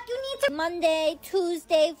forgot. You need to... Monday,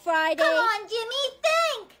 Tuesday, Friday. Come on, Jimmy,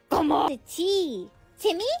 think. Come on. The T.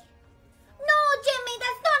 Timmy? No, Jimmy,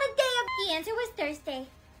 that's not a day of... The answer was Thursday.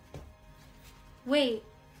 Wait,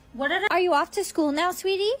 what did I... Are you off to school now,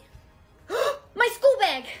 sweetie? My school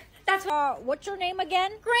bag. That's what's your name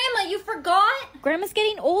again? Grandma, you forgot? Grandma's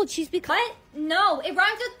getting old. She's become... What? No, it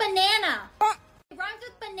rhymes with banana. It rhymes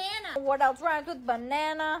with banana. What else rhymes with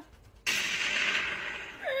banana?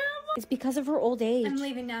 It's because of her old age. I'm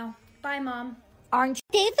leaving now. Bye, Mom. Aren't you?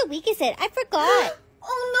 Day of the week is it? I forgot.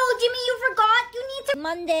 Oh no, Jimmy, you forgot. You need to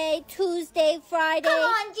Monday, Tuesday, Friday. Come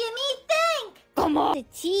on, Jimmy, think. Come on. The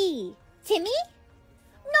T. Timmy?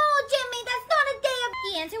 No, Jimmy, that's not a day of...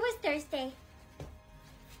 The answer was Thursday.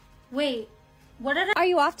 Wait, what did I... Are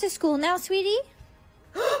you off to school now, sweetie?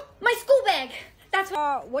 My school bag! That's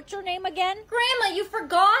what's your name again? Grandma, you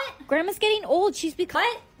forgot? Grandma's getting old. She's become...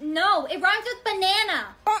 What? No, it rhymes with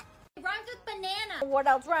banana. It rhymes with banana. What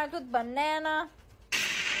else rhymes with banana?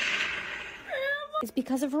 It's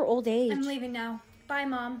because of her old age. I'm leaving now. Bye,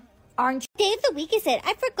 Mom. Aren't you? Day of the week is it?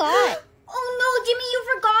 I forgot. Oh no, Jimmy, you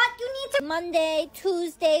forgot. You need to... Monday,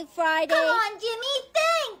 Tuesday, Friday. Come on, Jimmy,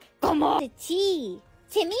 think. Come on. The T.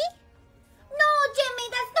 Timmy? No, Jimmy,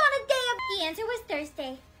 that's not a day of... The answer was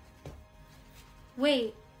Thursday.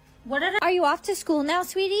 Wait, what did I... Are you off to school now,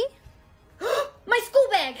 sweetie? My school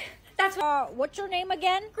bag! That's what's your name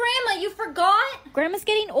again? Grandma, you forgot? Grandma's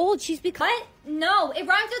getting old. She's become... What? No, it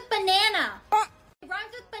rhymes with banana. It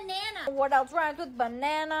rhymes with banana. What else rhymes with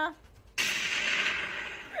banana?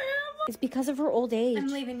 It's because of her old age. I'm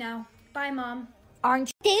leaving now. Bye, Mom. Aren't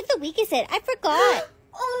you? Day of the week is it? I forgot.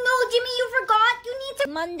 Oh no, Jimmy, you forgot. You need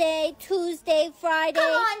to... Monday, Tuesday, Friday.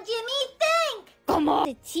 Come on, Jimmy, think. Come on.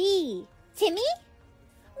 The T. Timmy?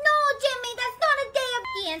 No, Jimmy, that's not a day of...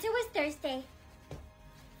 The answer was Thursday.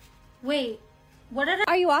 Wait, what did I...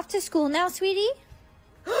 Are you off to school now, sweetie?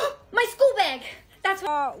 My school bag! That's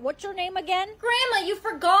what's your name again? Grandma, you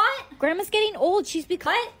forgot? Grandma's getting old. She's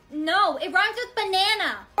become... What? No, it rhymes with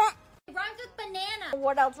banana. It rhymes with banana.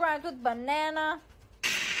 What else rhymes with banana?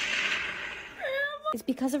 It's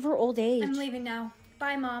because of her old age. I'm leaving now.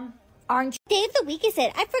 Bye, Mom. Aren't you? Day of the week is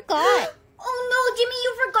it? I forgot. Oh no, Jimmy,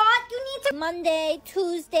 you forgot. You need to... Monday,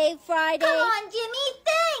 Tuesday, Friday. Come on, Jimmy,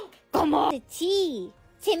 think. Come on. The T.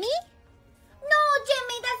 Timmy? No,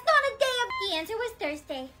 Jimmy, that's not a day of... The answer was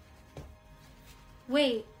Thursday.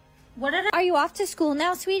 Wait, what did I... Are you off to school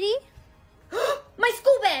now, sweetie? My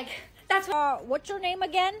school bag! That's what's your name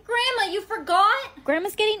again? Grandma, you forgot?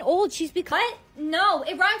 Grandma's getting old. She's become... What? No,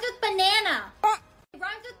 it rhymes with banana. It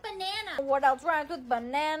rhymes with banana. What else rhymes with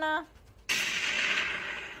banana?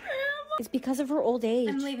 It's because of her old age.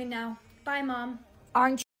 I'm leaving now. Bye, Mom.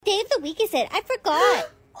 Aren't you? Day of the week is it? I forgot.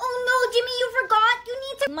 Oh no, Jimmy, you forgot. You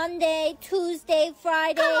need to... Monday, Tuesday,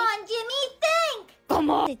 Friday. Come on, Jimmy, think. Come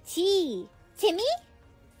on. The T. Timmy?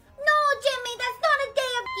 No, Jimmy, that's not a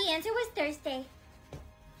day of... The answer was Thursday.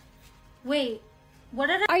 Wait, what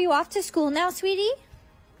did I... Are you off to school now, sweetie?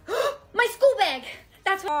 My school bag!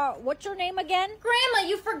 That's what's your name again? Grandma,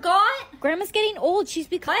 you forgot? Grandma's getting old. She's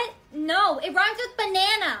become... What? No, it rhymes with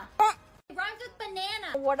banana. It rhymes with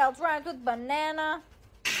banana. What else rhymes with banana?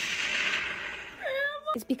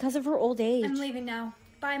 It's because of her old age. I'm leaving now.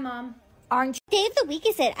 Bye, Mom. Aren't you? Day of the week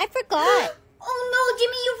is it? I forgot. Oh no,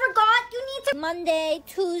 Jimmy, you forgot. You need to... Monday,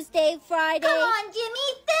 Tuesday, Friday. Come on, Jimmy,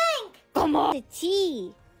 think. Come on. The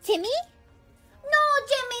T. Timmy? No,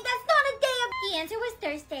 Jimmy, that's not a day of... The answer was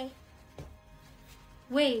Thursday.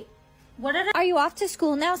 Wait, what did I... Are you off to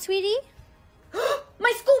school now, sweetie?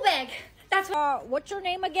 My school bag! That's what's your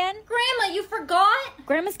name again? Grandma, you forgot?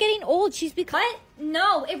 Grandma's getting old. She's become... What?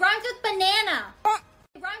 No, it rhymes with banana.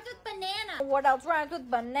 It rhymes with banana. What else rhymes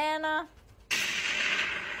with banana?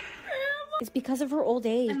 It's because of her old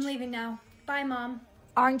age. I'm leaving now. Bye, Mom.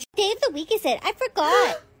 Aren't you? Day of the week is it? I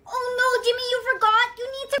forgot. Oh no, Jimmy, you forgot. You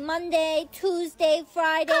need to... Monday, Tuesday,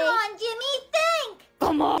 Friday. Come on, Jimmy, think.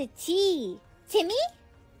 Come on. The T. Timmy?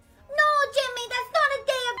 No, Jimmy, that's not a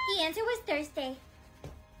day of... The answer was Thursday.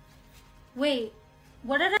 Wait,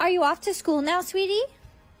 what did I... Are you off to school now, sweetie?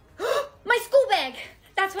 My school bag!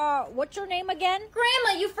 That's what's your name again?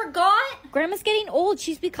 Grandma, you forgot? Grandma's getting old.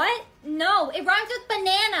 She's become... What? No, it rhymes with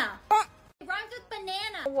banana. It rhymes with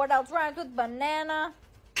banana. What else rhymes with banana?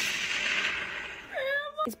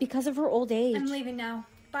 It's because of her old age. I'm leaving now.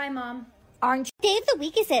 Bye, Mom. Aren't you? Day of the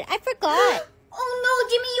week is it? I forgot. Oh no,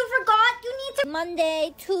 Jimmy, you forgot. You need to...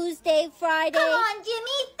 Monday, Tuesday, Friday. Come on,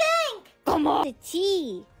 Jimmy, think. Come on. The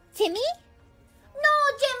T. Timmy? No,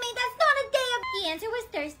 Jimmy, that's not a day of... The answer was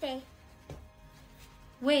Thursday.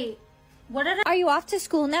 Wait, what did I... Are you off to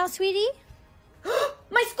school now, sweetie?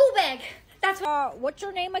 My school bag! That's what's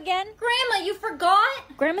your name again? Grandma, you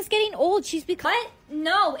forgot? Grandma's getting old. She's become... What?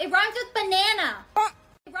 No, it rhymes with banana.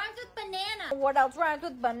 It rhymes with banana. What else rhymes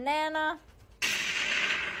with banana?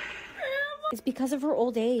 It's because of her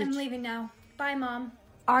old age. I'm leaving now. Bye, Mom.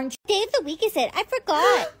 Aren't you? Day of the week is it? I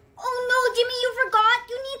forgot. Oh no, Jimmy, you forgot.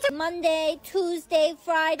 You need to... Monday, Tuesday,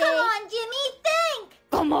 Friday. Come on, Jimmy, think.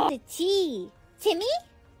 Come on. The T. Timmy?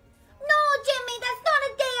 No, Jimmy, that's not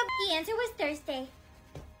a day of... The answer was Thursday.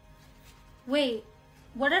 Wait,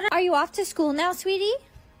 what did I... Are you off to school now, sweetie?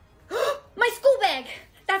 My school bag!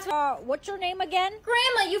 That's what's your name again?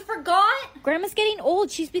 Grandma, you forgot? Grandma's getting old.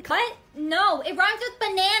 She's become... What? No, it rhymes with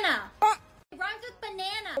banana. It rhymes with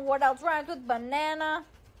banana. What else rhymes with banana?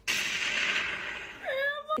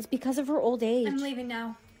 It's because of her old age. I'm leaving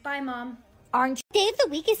now. Bye, Mom. Aren't you? Day of the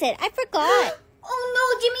week is it? I forgot. Oh no,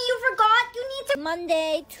 Jimmy, you forgot. You need to...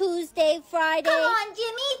 Monday, Tuesday, Friday. Come on,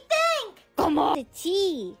 Jimmy, think. Come on. The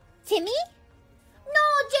T. Timmy? No,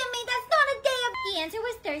 Jimmy, that's not a day of... The answer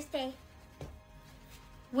was Thursday.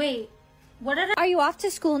 Wait, what did I... Are you off to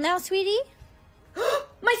school now, sweetie?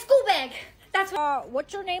 My school bag. That's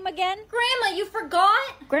what's your name again? Grandma, you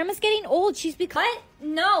forgot? Grandma's getting old. She's become... What?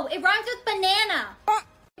 No, it rhymes with banana.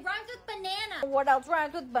 It rhymes with banana. What else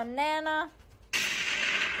rhymes with banana?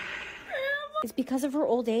 It's because of her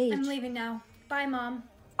old age. I'm leaving now. Bye, Mom.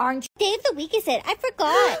 Aren't you? Day of the week is it? I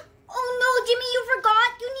forgot. Oh no, Jimmy, you forgot.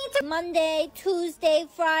 You need to... Monday, Tuesday,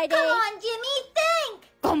 Friday. Come on, Jimmy, think.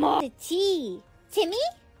 Come on. The T. Timmy?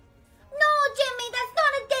 No, Jimmy, that's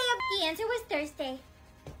not a day of... The answer was Thursday.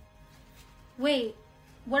 Wait,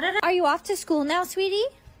 what did I... Are you off to school now, sweetie?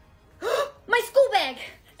 My school bag.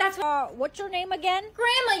 That's what's your name again?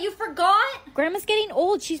 Grandma, you forgot? Grandma's getting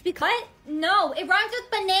old. She's become... What? No, it rhymes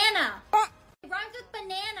with banana. It rhymes with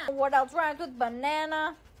banana. What else rhymes with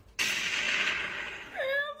banana?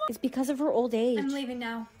 It's because of her old age. I'm leaving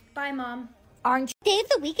now. Bye, Mom. Aren't you? Day of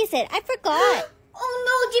the week is it? I forgot. Oh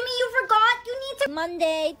no, Jimmy, you forgot. You need to...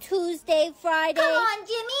 Monday, Tuesday, Friday. Come on,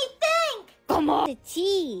 Jimmy, think. Come on. The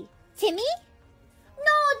T. Timmy?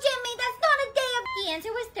 No, Jimmy, that's not a day of... The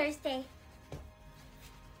answer was Thursday.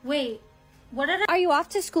 Wait, what did I... Are you off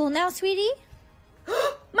to school now, sweetie?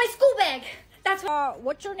 My school bag. That's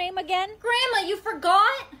what's your name again? Grandma, you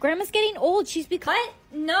forgot? Grandma's getting old. She's become... What?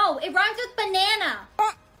 No, it rhymes with banana.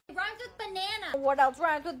 It rhymes with banana. What else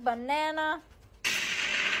rhymes with banana?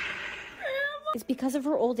 It's because of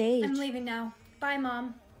her old age. I'm leaving now. Bye,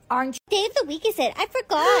 Mom. Aren't you? Day of the week is it? I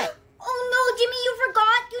forgot. Oh no, Jimmy, you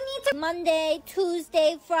forgot. You need to... Monday,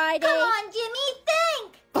 Tuesday, Friday. Come on, Jimmy,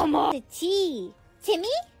 think. Come on. The T.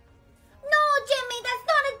 Timmy? No, Jimmy, that's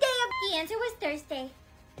not a day of... The answer was Thursday.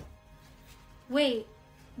 Wait,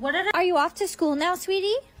 what did I... Are you off to school now,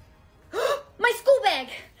 sweetie? My school bag.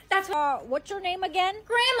 That's what's your name again?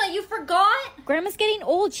 Grandma, you forgot? Grandma's getting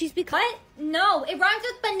old. She's become... What? No, it rhymes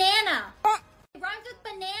with banana. It rhymes with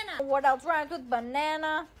banana. What else rhymes with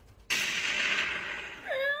banana?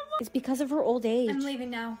 It's because of her old age. I'm leaving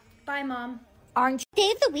now. Bye, Mom. Aren't you?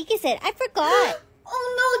 Day of the week is it? I forgot. Oh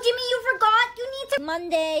no, Jimmy, you forgot. You need to...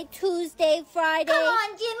 Monday, Tuesday, Friday. Come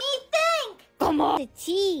on, Jimmy, think. Come on. The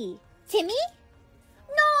T. Timmy?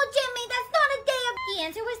 No, Jimmy, that's not a day of... The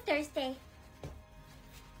answer was Thursday.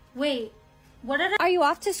 Wait, what did I... Are you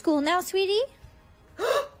off to school now, sweetie?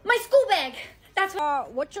 My school bag. That's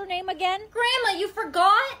what's your name again? Grandma, you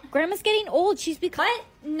forgot? Grandma's getting old. She's become... What?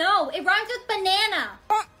 No, it rhymes with banana.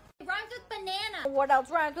 It rhymes with banana. What else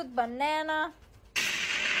rhymes with banana?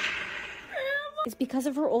 It's because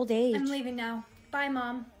of her old age. I'm leaving now. Bye,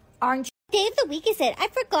 Mom. Aren't you? Day of the week is it? I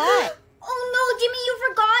forgot. Oh no, Jimmy, you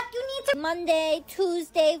forgot. You need to... Monday,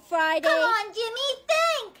 Tuesday, Friday. Come on, Jimmy,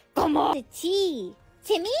 think. Come on. The T.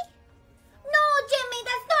 Timmy? No, Jimmy,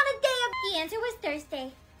 that's not a day of... The answer was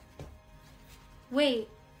Thursday. Wait,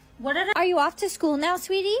 what did I... Are you off to school now,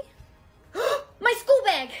 sweetie? My school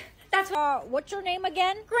bag. That's what's your name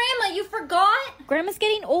again? Grandma, you forgot? Grandma's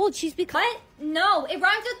getting old. She's become... What? No, it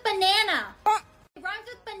rhymes with banana. It rhymes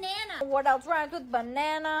with banana. What else rhymes with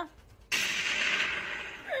banana?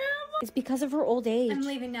 It's because of her old age. I'm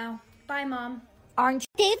leaving now. Bye, Mom. Aren't you?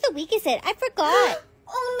 Day of the week is it? I forgot.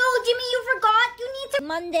 Oh no, Jimmy, you forgot. You need to...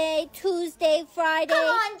 Monday, Tuesday, Friday. Come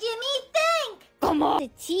on, Jimmy, think. Come on. The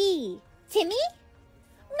T. Timmy?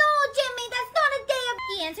 No, Jimmy, that's not a day of...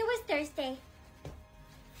 The answer was Thursday.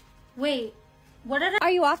 Wait, what did I...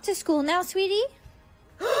 Are you off to school now, sweetie?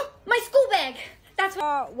 My school bag. That's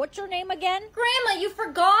what's your name again? Grandma, you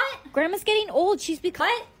forgot? Grandma's getting old. She's become...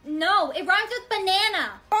 What? No, it rhymes with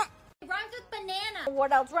banana. It rhymes with banana.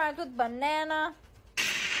 What else rhymes with banana?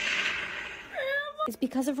 It's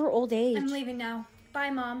because of her old age. I'm leaving now.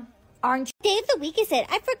 Bye, Mom. Aren't you? Day of the week is it?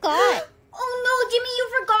 I forgot. Oh no, Jimmy, you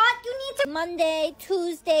forgot. You need to... Monday,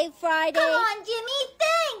 Tuesday, Friday. Come on, Jimmy,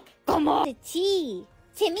 think. Come on. The T.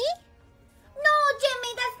 Timmy? No,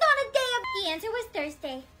 Jimmy, that's not a day of... The answer was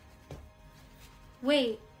Thursday.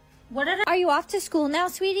 Wait, what did I... Are you off to school now,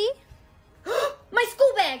 sweetie? My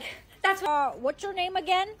school bag. That's what's your name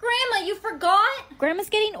again? Grandma, you forgot? Grandma's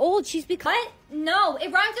getting old. She's become... What? No,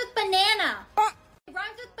 it rhymes with banana. It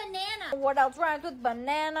rhymes with banana. What else rhymes with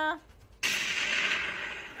banana?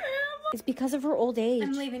 It's because of her old age.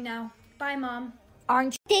 I'm leaving now. Bye, Mom.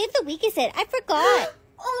 Aren't you? Day of the week is it? I forgot.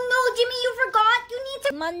 Oh no, Jimmy, you forgot. You need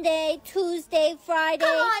to... Monday, Tuesday, Friday.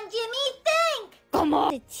 Come on, Jimmy, think! Come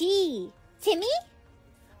on! The T. Timmy?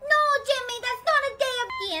 No, Jimmy, that's not a day of...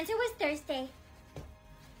 The answer was Thursday.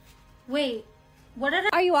 Wait, what did I...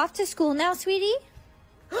 Are you off to school now, sweetie?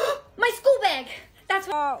 My school bag! That's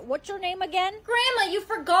what's your name again? Grandma, you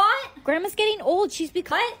forgot? Grandma's getting old. She's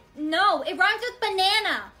become... What? No, it rhymes with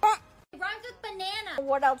banana. It rhymes with banana.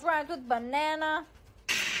 What else rhymes with banana?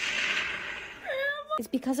 It's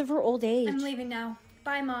because of her old age. I'm leaving now.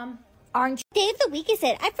 Bye, Mom. Aren't you? Day of the week is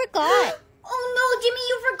it? I forgot. Oh no, Jimmy,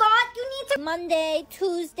 you forgot. You need to... Monday,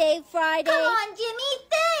 Tuesday, Friday. Come on, Jimmy,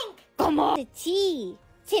 think! Come on! The T.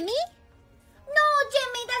 Timmy? No,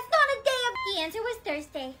 Jimmy, that's not a day of... The answer was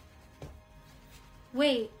Thursday.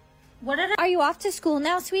 Wait, what did I... Are you off to school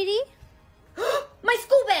now, sweetie? My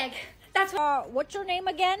school bag! That's what's your name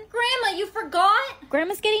again? Grandma, you forgot?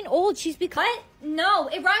 Grandma's getting old. She's become... What? No,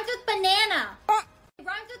 it rhymes with banana. It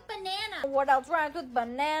rhymes with banana. What else rhymes with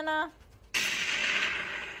banana?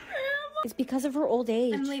 It's because of her old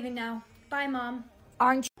age. I'm leaving now. Bye, Mom.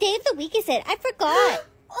 Aren't you? Day of the week is it? I forgot.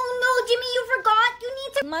 Oh no, Jimmy, you forgot. You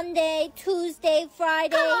need to... Monday, Tuesday,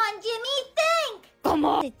 Friday. Come on, Jimmy, think! Come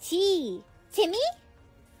on! The T. Timmy?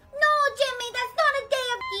 No, Jimmy, that's not a day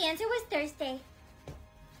of... The answer was Thursday.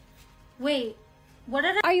 Wait, what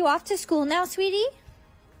did I... Are you off to school now, sweetie?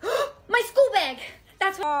 My school bag!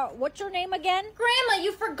 That's what's your name again? Grandma,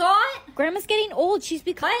 you forgot? Grandma's getting old. She's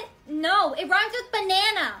become... What? No, it rhymes with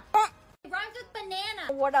banana. It rhymes with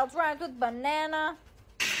banana. What else rhymes with banana?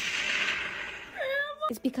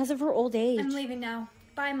 It's because of her old age. I'm leaving now.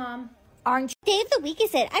 Bye, Mom. Aren't you? Day of the week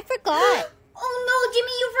is it? I forgot. Oh no,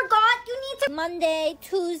 Jimmy, you forgot. You need to... Monday,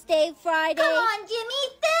 Tuesday, Friday. Come on, Jimmy,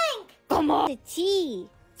 think! Come on! The T.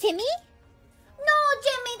 Timmy? No,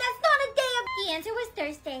 Jimmy, that's not a day of... The answer was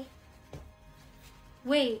Thursday.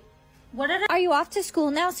 Wait, what did I... Are you off to school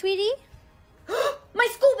now, sweetie? My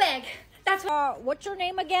school bag! That's what's your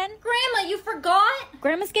name again? Grandma, you forgot?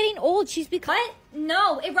 Grandma's getting old. She's become... What?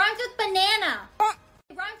 No, it rhymes with banana.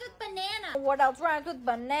 It rhymes with banana. What else rhymes with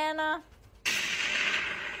banana?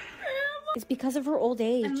 It's because of her old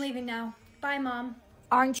age. I'm leaving now. Bye, Mom.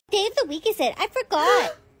 Aren't you? Day of the week is it? I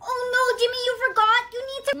forgot. Oh no, Jimmy, you forgot. You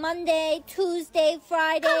need to... Monday, Tuesday,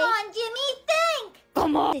 Friday. Come on, Jimmy, think!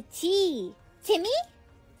 Come on! The T. Timmy?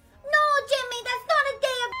 No, Jimmy, that's not a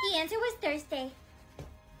day of... The answer was Thursday.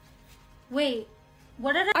 Wait,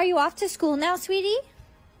 what did I... Are you off to school now, sweetie?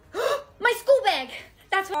 My school bag!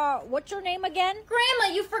 That's what's your name again?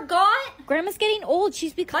 Grandma, you forgot? Grandma's getting old.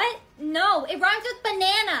 She's become... What? No, it rhymes with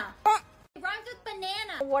banana. It rhymes with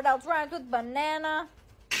banana. What else rhymes with banana?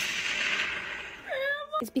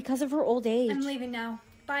 It's because of her old age. I'm leaving now.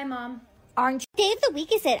 Bye, Mom. Aren't you? Day of the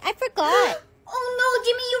week is it? I forgot. Oh no,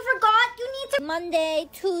 Jimmy, you forgot. You need to... Monday,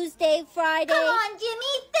 Tuesday, Friday. Come on,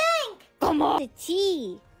 Jimmy, think! Come on! The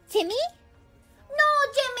T. Timmy? No,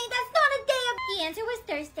 Jimmy, that's not a day of... The answer was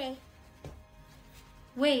Thursday.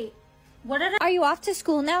 Wait, what did I... Are you off to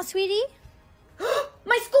school now, sweetie?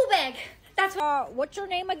 My school bag! That's what's your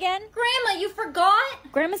name again? Grandma, you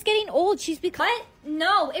forgot? Grandma's getting old. She's become... What?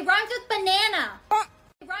 No, it rhymes with banana.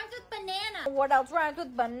 It rhymes with banana. What else rhymes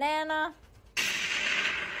with banana?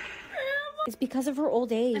 It's because of her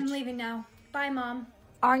old age. I'm leaving now. Bye, Mom.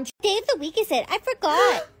 Aren't you? Day of the week is it? I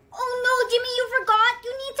forgot. Oh no, Jimmy, you forgot.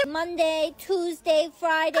 You need to... Monday, Tuesday,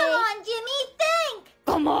 Friday. Come on, Jimmy, think!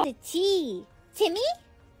 Come on! The T. Timmy?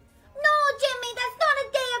 No, Jimmy, that's not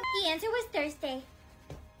a day of... The answer was Thursday.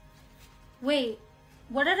 Wait,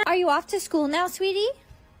 what did I... Are you off to school now, sweetie?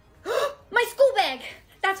 My school bag!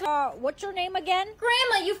 That's what's your name again?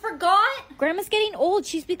 Grandma, you forgot? Grandma's getting old.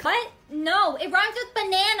 She's become... What? No, it rhymes with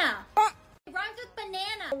banana. It rhymes with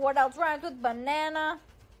banana. What else rhymes with banana?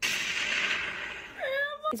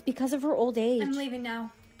 It's because of her old age. I'm leaving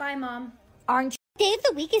now. Bye, Mom. Aren't you? Day of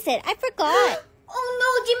the week is it? I forgot. Oh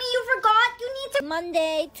no, Jimmy, you forgot. You need to...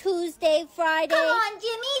 Monday, Tuesday, Friday. Come on,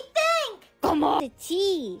 Jimmy, think! Come on! The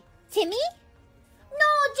T. Timmy? No,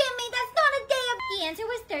 Jimmy, that's not a day of... The answer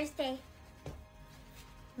was Thursday.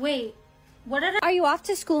 Wait, what did I... Are you off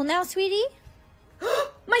to school now, sweetie?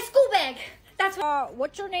 My school bag! That's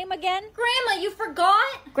what's your name again? Grandma, you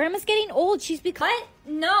forgot? Grandma's getting old. She's become... What?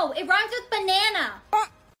 No, it rhymes with banana.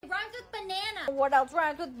 It rhymes with banana. What else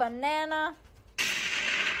rhymes with banana?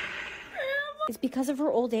 It's because of her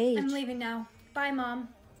old age. I'm leaving now. Bye, Mom.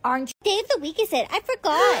 Aren't you? Day of the week is it? I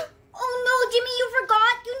forgot. Oh no, Jimmy, you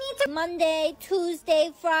forgot. You need to... Monday,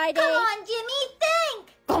 Tuesday, Friday. Come on, Jimmy,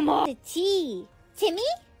 think! Come on! The T.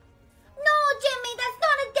 Timmy? No, Jimmy, that's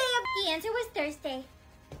not a day of... The answer was Thursday.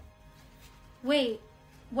 Wait,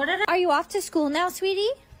 what did I... Are you off to school now,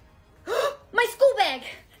 sweetie? My school bag!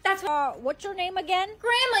 That's what's your name again?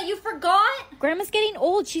 Grandma, you forgot? Grandma's getting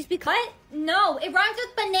old. She's become... What? No, it rhymes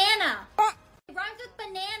with banana. It rhymes with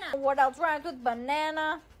banana. What else rhymes with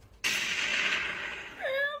banana?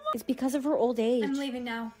 It's because of her old age. I'm leaving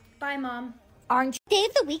now. Bye, Mom. Aren't you? Day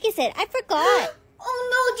of the week is it? I forgot. Oh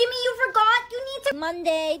no, Jimmy, you forgot. You need to...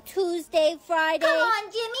 Monday, Tuesday, Friday. Come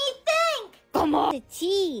on, Jimmy, think. Come on. The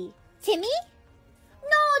T. Timmy?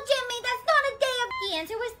 No, Jimmy, that's not a day of... The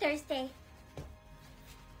answer was Thursday.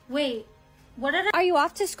 Wait, what did I... Are you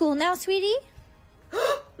off to school now, sweetie?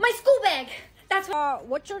 My school bag. That's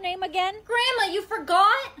what's your name again? Grandma, you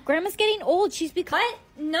forgot? Grandma's getting old. She's become... What?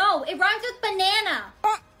 No, it rhymes with banana.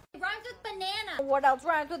 It rhymes with banana. What else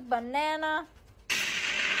rhymes with banana?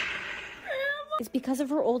 It's because of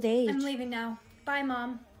her old age. I'm leaving now. Bye,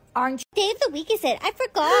 Mom. Aren't you? Day of the week is it? I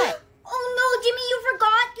forgot. Oh no, Jimmy, you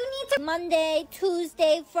forgot. You need to... Monday,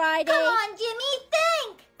 Tuesday, Friday. Come on, Jimmy,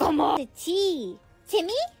 think. Come on. The T.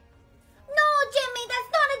 Timmy? No, Jimmy, that's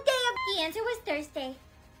not a day of... The answer was Thursday.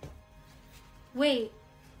 Wait,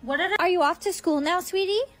 what did I... Are you off to school now,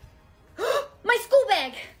 sweetie? My school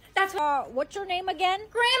bag. That's what's your name again?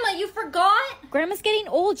 Grandma, you forgot? Grandma's getting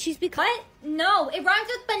old. She's become... What? No, it rhymes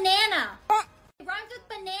with banana. It rhymes with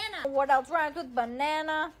banana. What else rhymes with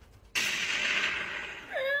banana?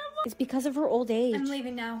 It's because of her old age. I'm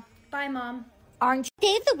leaving now. Bye, Mom. Aren't you?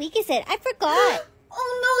 Day of the week is it? I forgot. Oh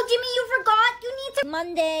no, Jimmy, you forgot. You need to...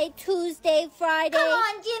 Monday, Tuesday, Friday. Come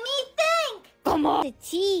on, Jimmy, think. Come on. The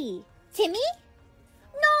T. Timmy?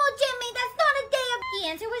 No, Jimmy, that's not a day of... The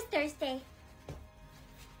answer was Thursday.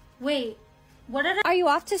 Wait, what did I... Are you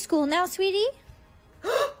off to school now, sweetie?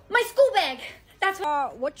 My school bag. That's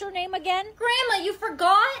what's your name again? Grandma, you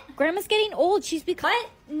forgot? Grandma's getting old. She's become...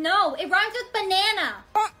 What? No, it rhymes with banana.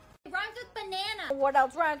 It rhymes with banana. What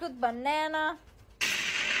else rhymes with banana?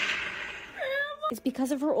 It's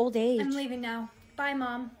because of her old age. I'm leaving now. Bye,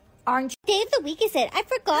 Mom. Aren't you? Day of the week is it? I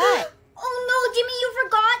forgot. Oh no, Jimmy, you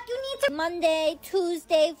forgot. You need to... Monday,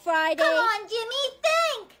 Tuesday, Friday. Come on, Jimmy,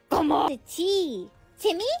 think. Come on. The T.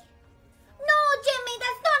 Timmy? No, Jimmy,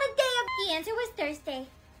 that's not a day of... The answer was Thursday.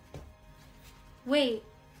 Wait,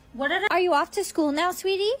 what did I... Are you off to school now,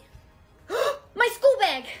 sweetie? My school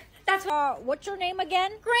bag. That's what's your name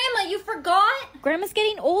again? Grandma, you forgot? Grandma's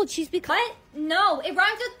getting old. She's become... What? No, it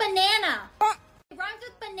rhymes with banana. It rhymes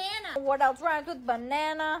with banana. What else rhymes with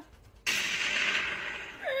banana?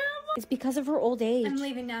 It's because of her old age. I'm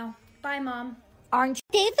leaving now. Bye, Mom. Aren't you?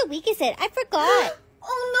 Day of the week is it? I forgot.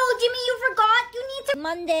 Oh no, Jimmy, you forgot. You need to...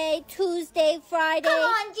 Monday, Tuesday, Friday. Come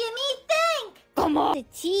on, Jimmy, think. Come on. The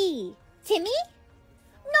T. Timmy?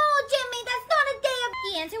 No, Jimmy, that's not a day of...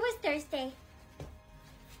 The answer was Thursday.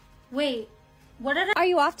 Wait, what did I... Are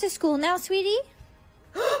you off to school now, sweetie?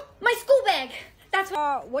 My school bag. That's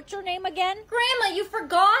what's your name again? Grandma, you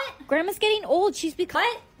forgot? Grandma's getting old. She's become...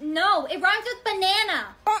 What? No, it rhymes with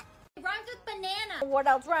banana. It rhymes with banana. What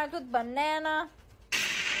else rhymes with banana?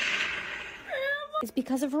 It's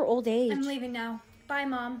because of her old age. I'm leaving now. Bye,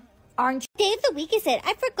 Mom. Aren't you? Day of the week is it?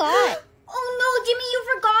 I forgot. Oh no, Jimmy, you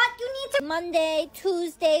forgot. You need to... Monday,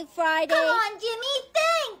 Tuesday, Friday. Come on, Jimmy,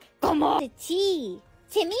 think. Come on. The T.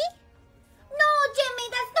 Timmy? No, Jimmy,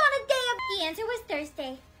 that's not a day of... The answer was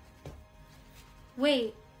Thursday.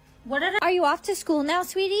 Wait, what did I... Are you off to school now,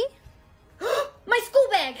 sweetie? My school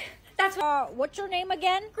bag. That's what's your name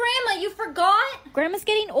again? Grandma, you forgot? Grandma's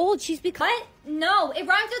getting old. She's become... What? No, it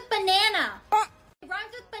rhymes with banana. It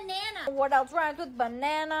rhymes with banana. What else rhymes with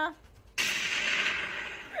banana?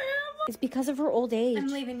 It's because of her old age. I'm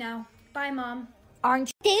leaving now. Bye, Mom. Aren't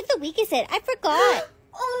you? Day of the week is it? I forgot.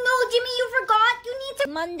 Oh no, Jimmy, you forgot. You need to...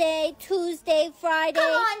 Monday, Tuesday, Friday. Come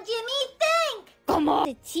on, Jimmy, think. Come on.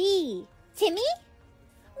 The T. Timmy?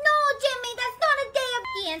 No, Jimmy, that's not a day of...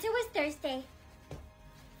 The answer was Thursday.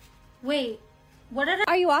 Wait, what did I...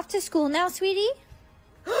 Are you off to school now, sweetie?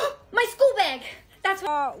 My school bag. That's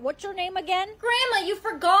what's your name again? Grandma, you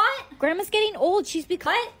forgot? Grandma's getting old. She's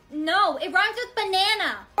become... What? No, it rhymes with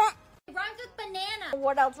banana. It rhymes with banana.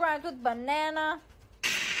 What else rhymes with banana?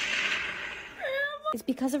 It's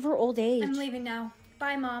because of her old age. I'm leaving now.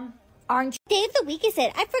 Bye, Mom. Aren't you? Day of the week is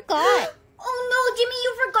it? I forgot. Oh no, Jimmy,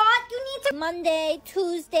 you forgot. You need to... Monday,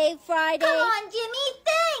 Tuesday, Friday. Come on, Jimmy,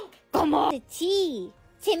 think. Come on. The T.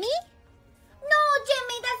 Timmy? No,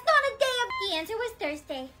 Jimmy, that's not a day of... The answer was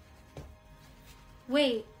Thursday.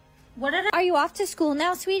 Wait, what did I... Are you off to school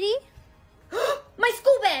now, sweetie? My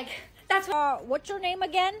school bag. That's what's your name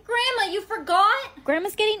again? Grandma, you forgot?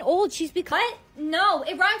 Grandma's getting old. She's become... What? No,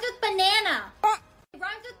 it rhymes with banana. It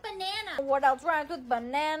rhymes with banana. What else rhymes with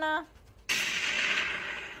banana?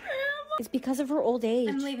 It's because of her old age.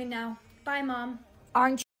 I'm leaving now. Bye, Mom.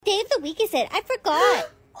 Aren't you? Day of the week is it? I forgot.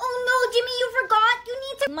 Oh no, Jimmy, you forgot. You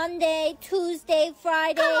need to... Monday, Tuesday,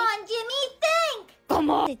 Friday. Come on, Jimmy, think. Come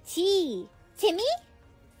on. The T. Timmy?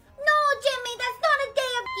 No, Jimmy, that's not a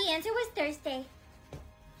day of... The answer was Thursday.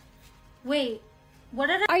 Wait, what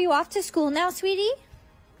did I... Are you off to school now, sweetie?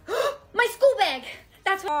 My school bag!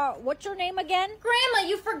 That's what's your name again? Grandma,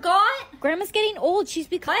 you forgot? Grandma's getting old. She's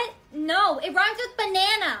become... What? No, it rhymes with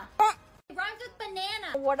banana. It rhymes with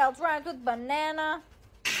banana. What else rhymes with banana?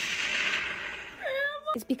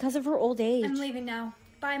 It's because of her old age. I'm leaving now.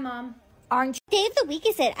 Bye, Mom. Aren't you? Day of the week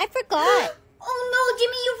is it? I forgot. Oh no,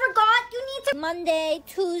 Jimmy, you forgot. You need to... Monday,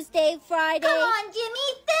 Tuesday, Friday. Come on, Jimmy,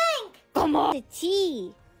 think. Come on. The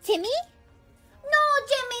T. Timmy? No,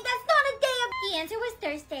 Jimmy, that's not a day of... The answer was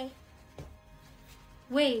Thursday.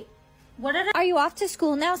 Wait, what did I... Are you off to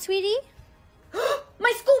school now, sweetie?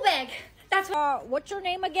 My school bag! That's what's your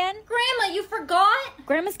name again? Grandma, you forgot?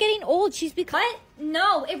 Grandma's getting old. She's become... What?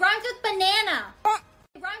 No, it rhymes with banana.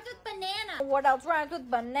 It rhymes with banana. What else rhymes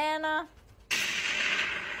with banana?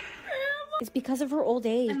 It's because of her old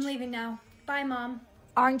age. I'm leaving now. Bye, Mom.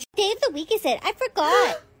 Aren't you? Day of the week is it? I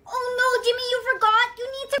forgot. Oh no, Jimmy, you forgot. You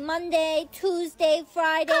need to... Monday, Tuesday,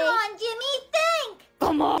 Friday. Come on, Jimmy, think.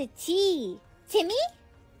 Come on. The T. Timmy?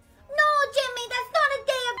 No, Jimmy, that's not a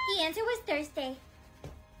day of... The answer was Thursday.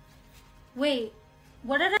 Wait,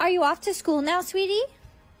 what did I... Are you off to school now, sweetie?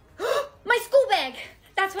 My school bag!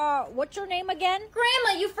 That's what's your name again?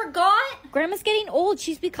 Grandma, you forgot? Grandma's getting old.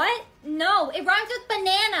 She's become... What? No, it rhymes with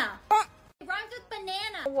banana. It rhymes with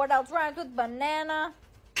banana. What else rhymes with banana?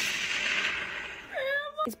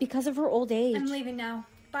 It's because of her old age. I'm leaving now.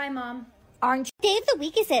 Bye, Mom. Aren't you? Day of the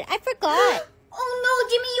week is it? I forgot. Oh no,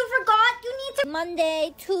 Jimmy, you forgot. You need to...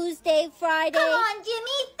 Monday, Tuesday, Friday. Come on,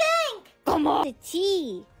 Jimmy, think. Come on. The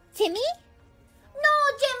T. Timmy? No,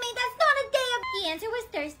 Jimmy, that's not a day of... The answer was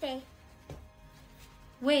Thursday.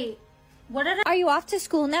 Wait, what did I... Are you off to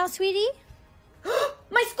school now, sweetie?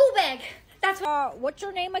 My school bag! That's what's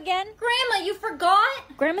your name again? Grandma, you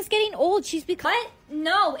forgot? Grandma's getting old. She's become... What?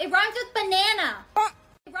 No, it rhymes with banana.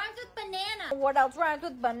 It rhymes with banana. What else rhymes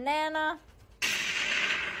with banana?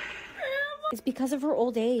 It's because of her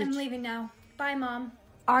old age. I'm leaving now. Bye, Mom.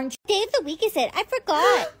 Aren't you? Day of the week is it? I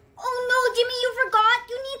forgot. Oh no, Jimmy, you forgot.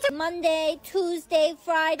 You need to... Monday, Tuesday,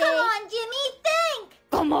 Friday. Come on, Jimmy, think.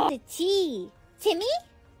 Come on. The T. Timmy?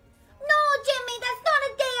 No, Jimmy, that's not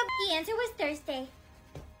a day of... The answer was Thursday.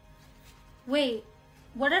 Wait,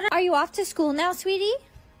 what did I... Are you off to school now, sweetie?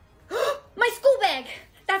 My school bag!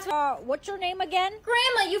 That's what's your name again?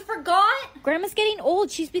 Grandma, you forgot? Grandma's getting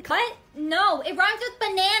old. She's become... What? No, it rhymes with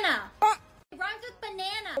banana. It rhymes with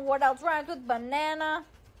banana. What else rhymes with banana?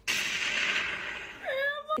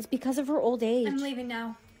 It's because of her old age. I'm leaving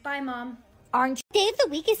now. Bye, Mom. Aren't you? Day of the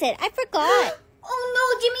week is it? I forgot. Oh no,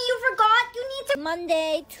 Jimmy, you forgot. You need to...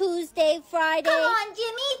 Monday, Tuesday, Friday. Come on,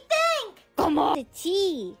 Jimmy, think. Come on. The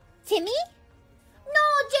T. Timmy? No,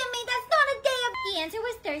 Jimmy, that's not a day of... The answer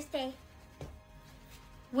was Thursday.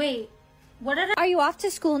 Wait, what did I... Are you off to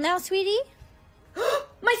school now, sweetie?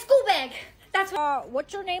 My school bag! That's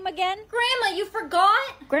what's your name again? Grandma, you forgot?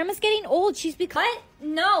 Grandma's getting old. She's become... What?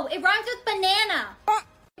 No, it rhymes with banana.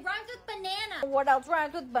 It rhymes with banana. What else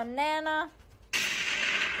rhymes with banana?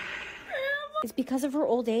 It's because of her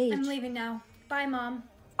old age. I'm leaving now. Bye, Mom.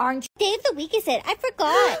 Aren't you? Day of the week is it? I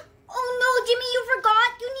forgot. Oh no, Jimmy, you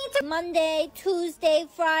forgot. You need to... Monday, Tuesday,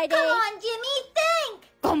 Friday. Come on, Jimmy, think.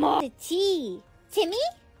 Come on. The T. Timmy?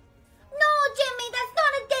 No, Jimmy, that's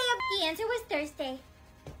not a day of... The answer was Thursday.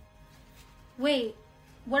 Wait,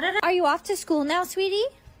 what did I... Are you off to school now, sweetie?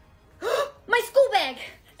 My school bag!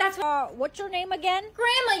 That's what's your name again?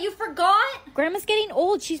 Grandma, you forgot? Grandma's getting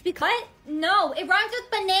old. She's become... What? No, it rhymes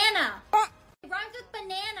with banana. It rhymes with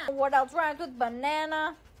banana. What else rhymes with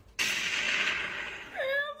banana?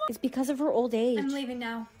 It's because of her old age. I'm leaving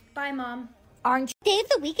now. Bye, Mom. Aren't you? Day of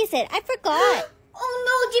the week is it? I forgot. Oh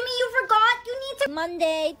no, Jimmy, you forgot. You need to...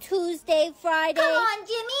 Monday, Tuesday, Friday. Come on,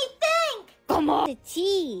 Jimmy, think. Come on. The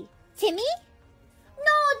T. Timmy?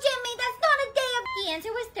 No, Jimmy, that's not a day of... The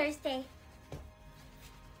answer was Thursday.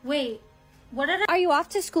 Wait, what did I... Are you off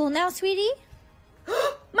to school now, sweetie?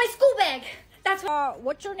 My school bag! That's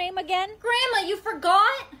what's your name again? Grandma, you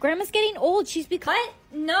forgot? Grandma's getting old. She's become... What?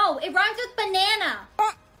 No, it rhymes with banana.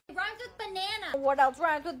 It rhymes with banana. What else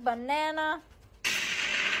rhymes with banana?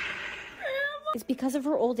 It's because of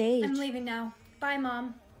her old age. I'm leaving now. Bye,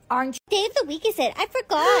 Mom. Aren't you? Day of the week is it? I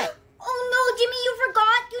forgot. Oh no, Jimmy, you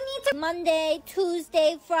forgot. You need to... Monday,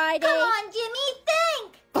 Tuesday, Friday. Come on, Jimmy,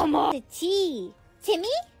 think. Come on. The T.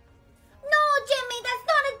 Timmy? No, Jimmy, that's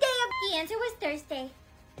not a day of... The answer was Thursday.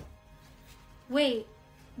 Wait,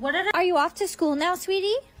 what did I... Are you off to school now,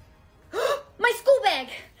 sweetie? My school bag!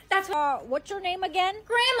 That's what's your name again?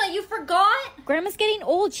 Grandma, you forgot? Grandma's getting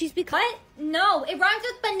old. She's become... What? No, it rhymes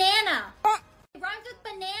with banana. It rhymes with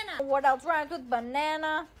banana. What else rhymes with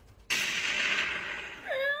banana?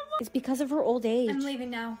 It's because of her old age. I'm leaving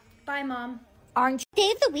now. Bye, Mom. Aren't you?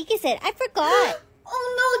 Day of the week is it? I forgot. Oh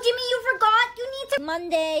no, Jimmy, you forgot. You need to...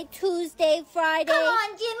 Monday, Tuesday, Friday. Come on,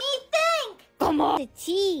 Jimmy, think. Come on. The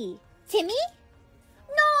T. Timmy?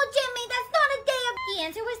 No, Jimmy, that's not a day of... The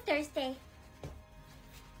answer was Thursday.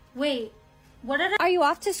 Wait, what did I... Are you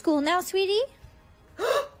off to school now, sweetie?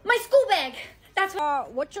 My school bag. That's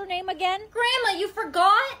what's your name again? Grandma, you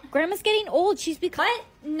forgot? Grandma's getting old. She's become... What?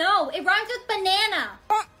 No, it rhymes with banana.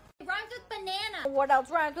 It rhymes with banana. What else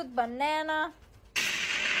rhymes with banana?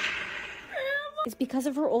 It's because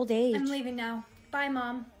of her old age. I'm leaving now. Bye,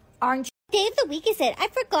 Mom. Aren't you? Day of the week is it? I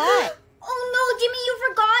forgot. Oh no, Jimmy, you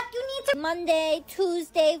forgot. You need to... Monday,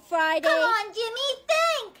 Tuesday, Friday. Come on, Jimmy,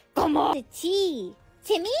 think. Come on. The T.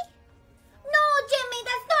 Timmy? No, Jimmy,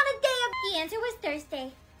 that's not a day of... The answer was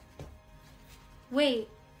Thursday. Wait,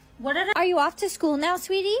 what did I... Are you off to school now,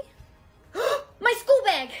 sweetie? My school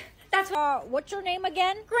bag. That's what's your name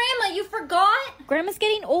again? Grandma, you forgot? Grandma's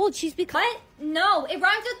getting old. She's become... What? No, it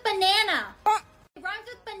rhymes with banana. It rhymes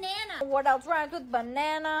with banana. What else rhymes with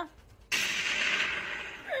banana?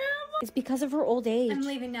 It's because of her old age. I'm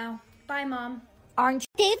leaving now. Bye, Mom. Aren't you?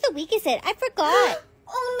 Day of the week is it? I forgot.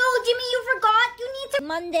 Oh no, Jimmy, you forgot. You need to...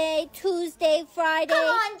 Monday, Tuesday, Friday. Come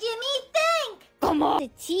on, Jimmy, think. Come on. The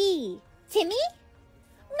T. Timmy?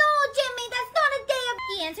 No, Jimmy, that's not a day of...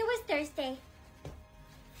 The answer was Thursday.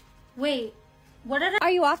 Wait, what did I...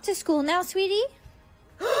 Are you off to school now, sweetie?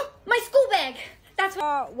 My school bag. That's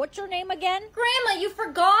what's your name again? Grandma, you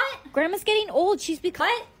forgot? Grandma's getting old. She's become...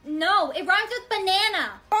 What? No, it rhymes with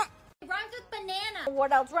banana. It rhymes with banana.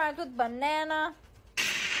 What else rhymes with banana?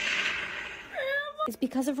 It's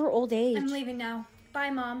because of her old age. I'm leaving now.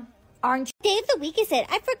 Bye, Mom. Aren't you? Day of the week is it?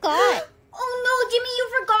 I forgot. Oh no, Jimmy, you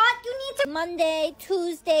forgot. You need to... Monday,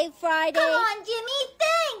 Tuesday, Friday. Come on, Jimmy,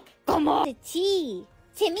 think. Come on. The T.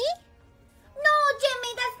 Timmy? No,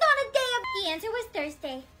 Jimmy, that's not a day of... The answer was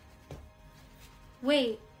Thursday.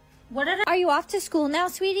 Wait, what did I... Are you off to school now,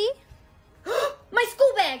 sweetie? My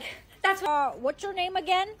school bag. That's what's your name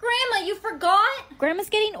again? Grandma, you forgot? Grandma's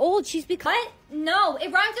getting old. She's become... What? No,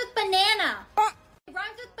 it rhymes with banana. It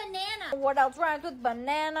rhymes with banana. What else rhymes with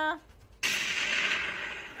banana?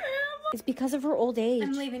 It's because of her old age.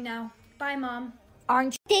 I'm leaving now. Bye, Mom.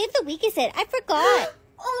 Aren't you? Day of the week is it? I forgot.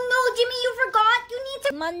 Oh no, Jimmy, you forgot. You need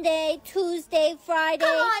to... Monday, Tuesday, Friday.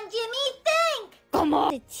 Come on, Jimmy, think. Come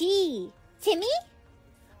on. The T. Timmy?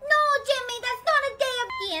 No, Jimmy, that's not a day of...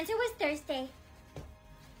 The answer was Thursday.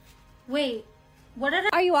 Wait, what did I...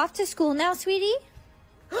 Are you off to school now, sweetie?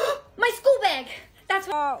 My school bag. That's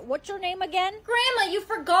what's your name again? Grandma, you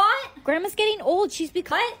forgot? Grandma's getting old. She's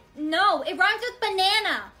become... What? No, it rhymes with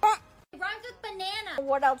banana. It rhymes with banana.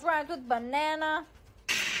 What else rhymes with banana?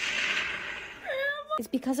 It's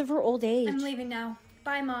because of her old age. I'm leaving now.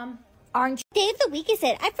 Bye, Mom. Aren't you? Day of the week is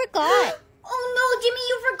it? I forgot. Oh no, Jimmy,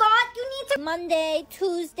 you forgot. You need to... Monday,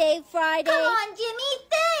 Tuesday, Friday. Come on, Jimmy,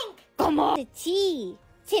 think. Come on. The T.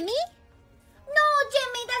 Timmy? No,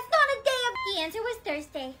 Jimmy, that's not a day of... The answer was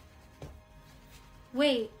Thursday.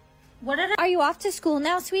 Wait, what did I... Are you off to school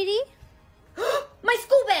now, sweetie? My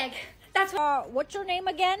school bag. That's what's your name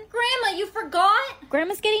again? Grandma, you forgot?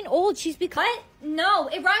 Grandma's getting old. She's become... What? No,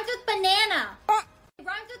 it rhymes with banana. It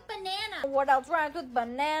rhymes with banana. What else rhymes with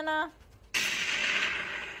banana?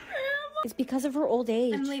 It's because of her old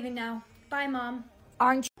age. I'm leaving now. Bye, Mom.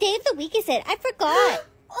 Aren't you? Day of the week is it? I forgot.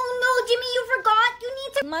 Oh no, Jimmy, you forgot. You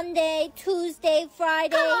need to... Monday, Tuesday,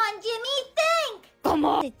 Friday. Come on, Jimmy, think. Come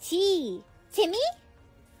on. The T. Timmy?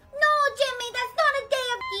 No, Jimmy, that's not a day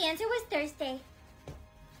of... The answer was Thursday.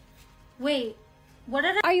 Wait, what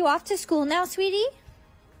did I... Are you off to school now, sweetie?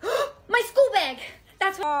 My school bag.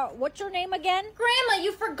 That's what's your name again? Grandma,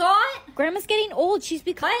 you forgot? Grandma's getting old. She's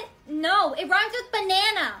become... What? No, it rhymes with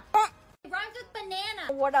banana. It rhymes with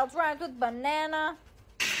banana. What else rhymes with banana?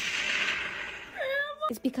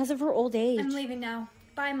 It's because of her old age. I'm leaving now.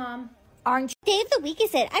 Bye, Mom. Aren't you? Day of the week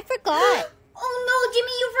is it? I forgot. Oh no,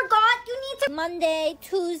 Jimmy, you forgot. You need to... Monday,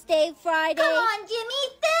 Tuesday, Friday. Come on, Jimmy,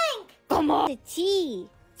 think. Come on. The T.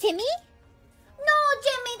 Timmy? No,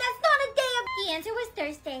 Jimmy, that's not a day of... The answer was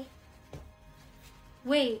Thursday.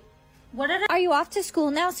 Wait, what did I... Are you off to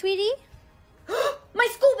school now, sweetie? My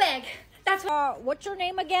school bag. That's what's your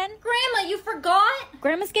name again? Grandma, you forgot?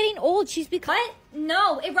 Grandma's getting old. She's become... What?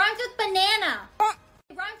 No, it rhymes with banana.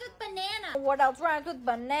 It rhymes with banana. What else rhymes with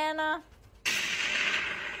banana?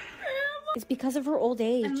 It's because of her old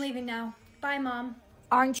age. I'm leaving now. Bye, Mom.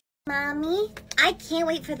 Aren't you? Mommy, I can't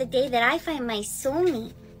wait for the day that I find my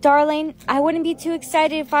soulmate. Darling, I wouldn't be too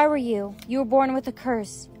excited if I were you. You were born with a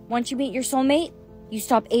curse. Once you meet your soulmate, you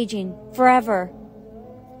stop aging. Forever.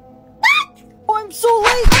 What? Oh, I'm so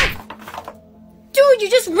late! Dude, you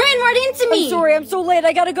just ran right into me! I'm sorry, I'm so late.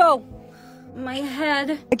 I gotta go. My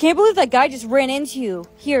head. I can't believe that guy just ran into you.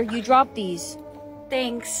 Here, you drop these.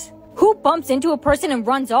 Thanks. Who bumps into a person and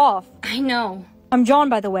runs off? I know. I'm John,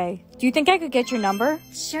 by the way. Do you think I could get your number?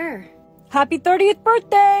 Sure. Happy 30th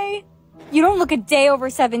birthday! You don't look a day over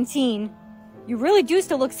 17. You really do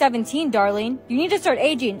still look 17, darling. You need to start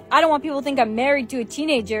aging. I don't want people to think I'm married to a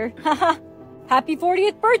teenager. Haha. Happy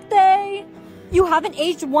 40th birthday! You haven't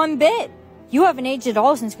aged one bit. You haven't aged at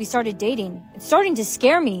all since we started dating. It's starting to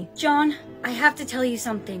scare me. John, I have to tell you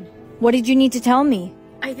something. What did you need to tell me?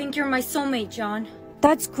 I think you're my soulmate, John.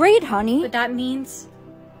 That's great, honey. But that means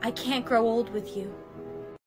I can't grow old with you.